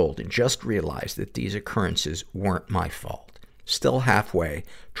 years old and just realized that these occurrences weren't my fault. Still halfway,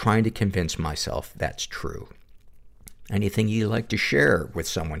 trying to convince myself that's true. Anything you'd like to share with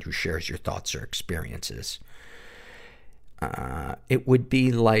someone who shares your thoughts or experiences? It would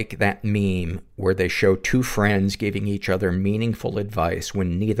be like that meme where they show two friends giving each other meaningful advice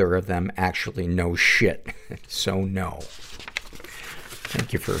when neither of them actually knows shit. So no.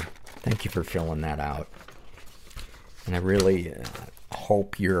 Thank you for filling that out. And I really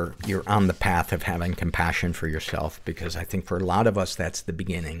hope you're on the path of having compassion for yourself, because I think for a lot of us that's the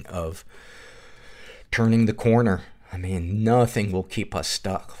beginning of turning the corner. I mean, nothing will keep us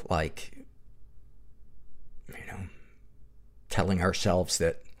stuck like, telling ourselves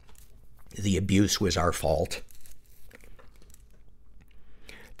that the abuse was our fault.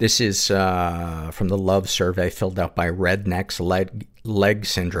 This is from the love survey filled out by Redneck's Leg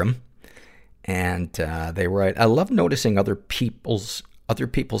Syndrome. And they write, I love noticing other people's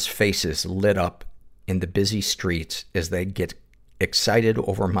faces lit up in the busy streets as they get excited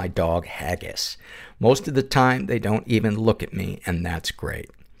over my dog Haggis. Most of the time, they don't even look at me, and that's great.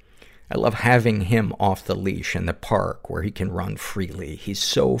 I love having him off the leash in the park where he can run freely. He's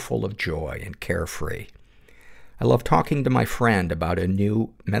so full of joy and carefree. I love talking to my friend about a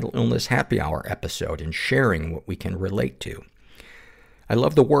new mental illness happy hour episode and sharing what we can relate to. I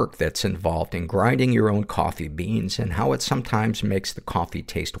love the work that's involved in grinding your own coffee beans and how it sometimes makes the coffee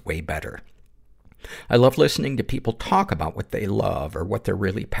taste way better. I love listening to people talk about what they love or what they're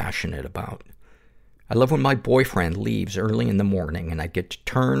really passionate about. I love when my boyfriend leaves early in the morning and I get to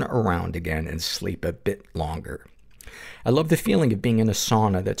turn around again and sleep a bit longer. I love the feeling of being in a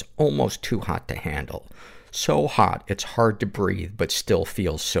sauna that's almost too hot to handle. So hot, it's hard to breathe, but still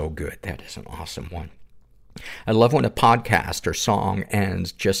feels so good. That is an awesome one. I love when a podcast or song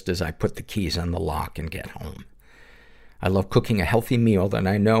ends just as I put the keys on the lock and get home. I love cooking a healthy meal that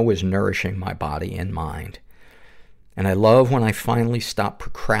I know is nourishing my body and mind. And I love when I finally stop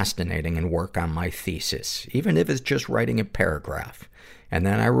procrastinating and work on my thesis, even if it's just writing a paragraph. And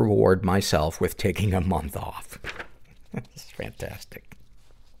then I reward myself with taking a month off. That's fantastic.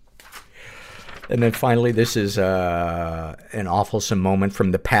 And then finally, this is an awfulsome moment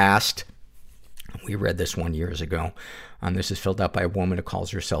from the past. We read this one years ago. This is filled out by a woman who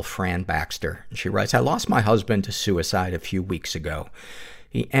calls herself Fran Baxter. And she writes, I lost my husband to suicide a few weeks ago.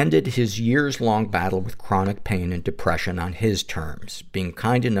 He ended his years-long battle with chronic pain and depression on his terms, being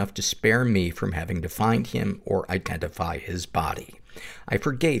kind enough to spare me from having to find him or identify his body. I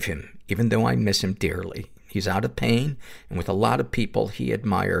forgave him, even though I miss him dearly. He's out of pain and with a lot of people he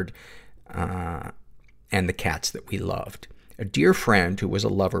admired and the cats that we loved. A dear friend who was a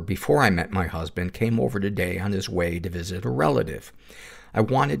lover before I met my husband came over today on his way to visit a relative. I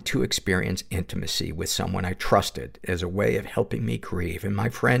wanted to experience intimacy with someone I trusted as a way of helping me grieve, and my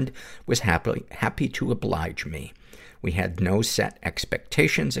friend was happy to oblige me. We had no set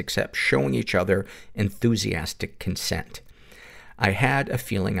expectations except showing each other enthusiastic consent. I had a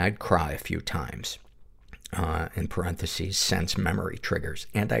feeling I'd cry a few times, in parentheses, sense memory triggers,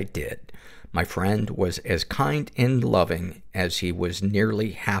 and I did. My friend was as kind and loving as he was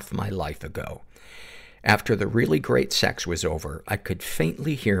nearly half my life ago. After the really great sex was over, I could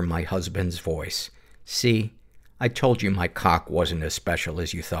faintly hear my husband's voice. See, I told you my cock wasn't as special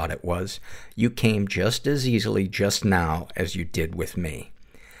as you thought it was. You came just as easily just now as you did with me.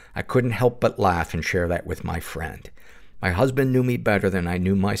 I couldn't help but laugh and share that with my friend. My husband knew me better than I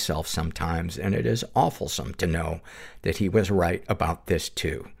knew myself sometimes, and it is awfulsome to know that he was right about this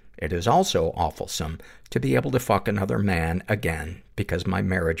too. It is also awfulsome to be able to fuck another man again because my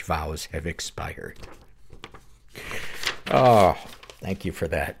marriage vows have expired. Oh, thank you for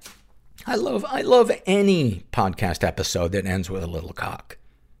that. I love any podcast episode that ends with a little cock.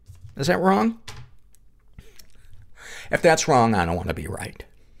 Is that wrong? If that's wrong, I don't want to be right.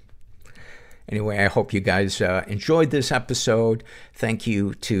 Anyway, I hope you guys enjoyed this episode. Thank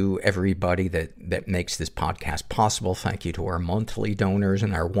you to everybody that makes this podcast possible. Thank you to our monthly donors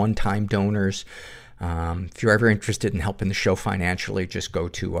and our one-time donors. If you're ever interested in helping the show financially, just go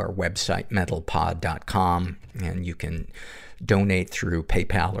to our website, mentalpod.com, and you can donate through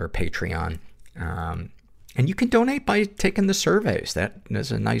PayPal or Patreon. And you can donate by taking the surveys. That is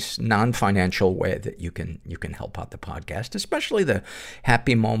a nice non-financial way that you can help out the podcast, especially the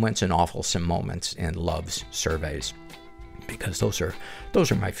happy moments and awfulsome moments and loves surveys, because those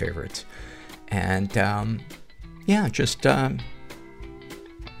are my favorites. And just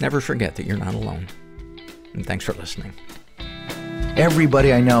never forget that you're not alone. And thanks for listening.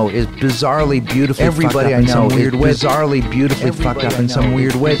 Everybody I know is bizarrely beautifully Everybody fucked up in some weird way. bizarrely beautifully Everybody fucked up in some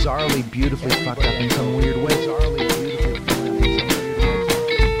weird way. Bizarrely beautifully fucked up in some weird way.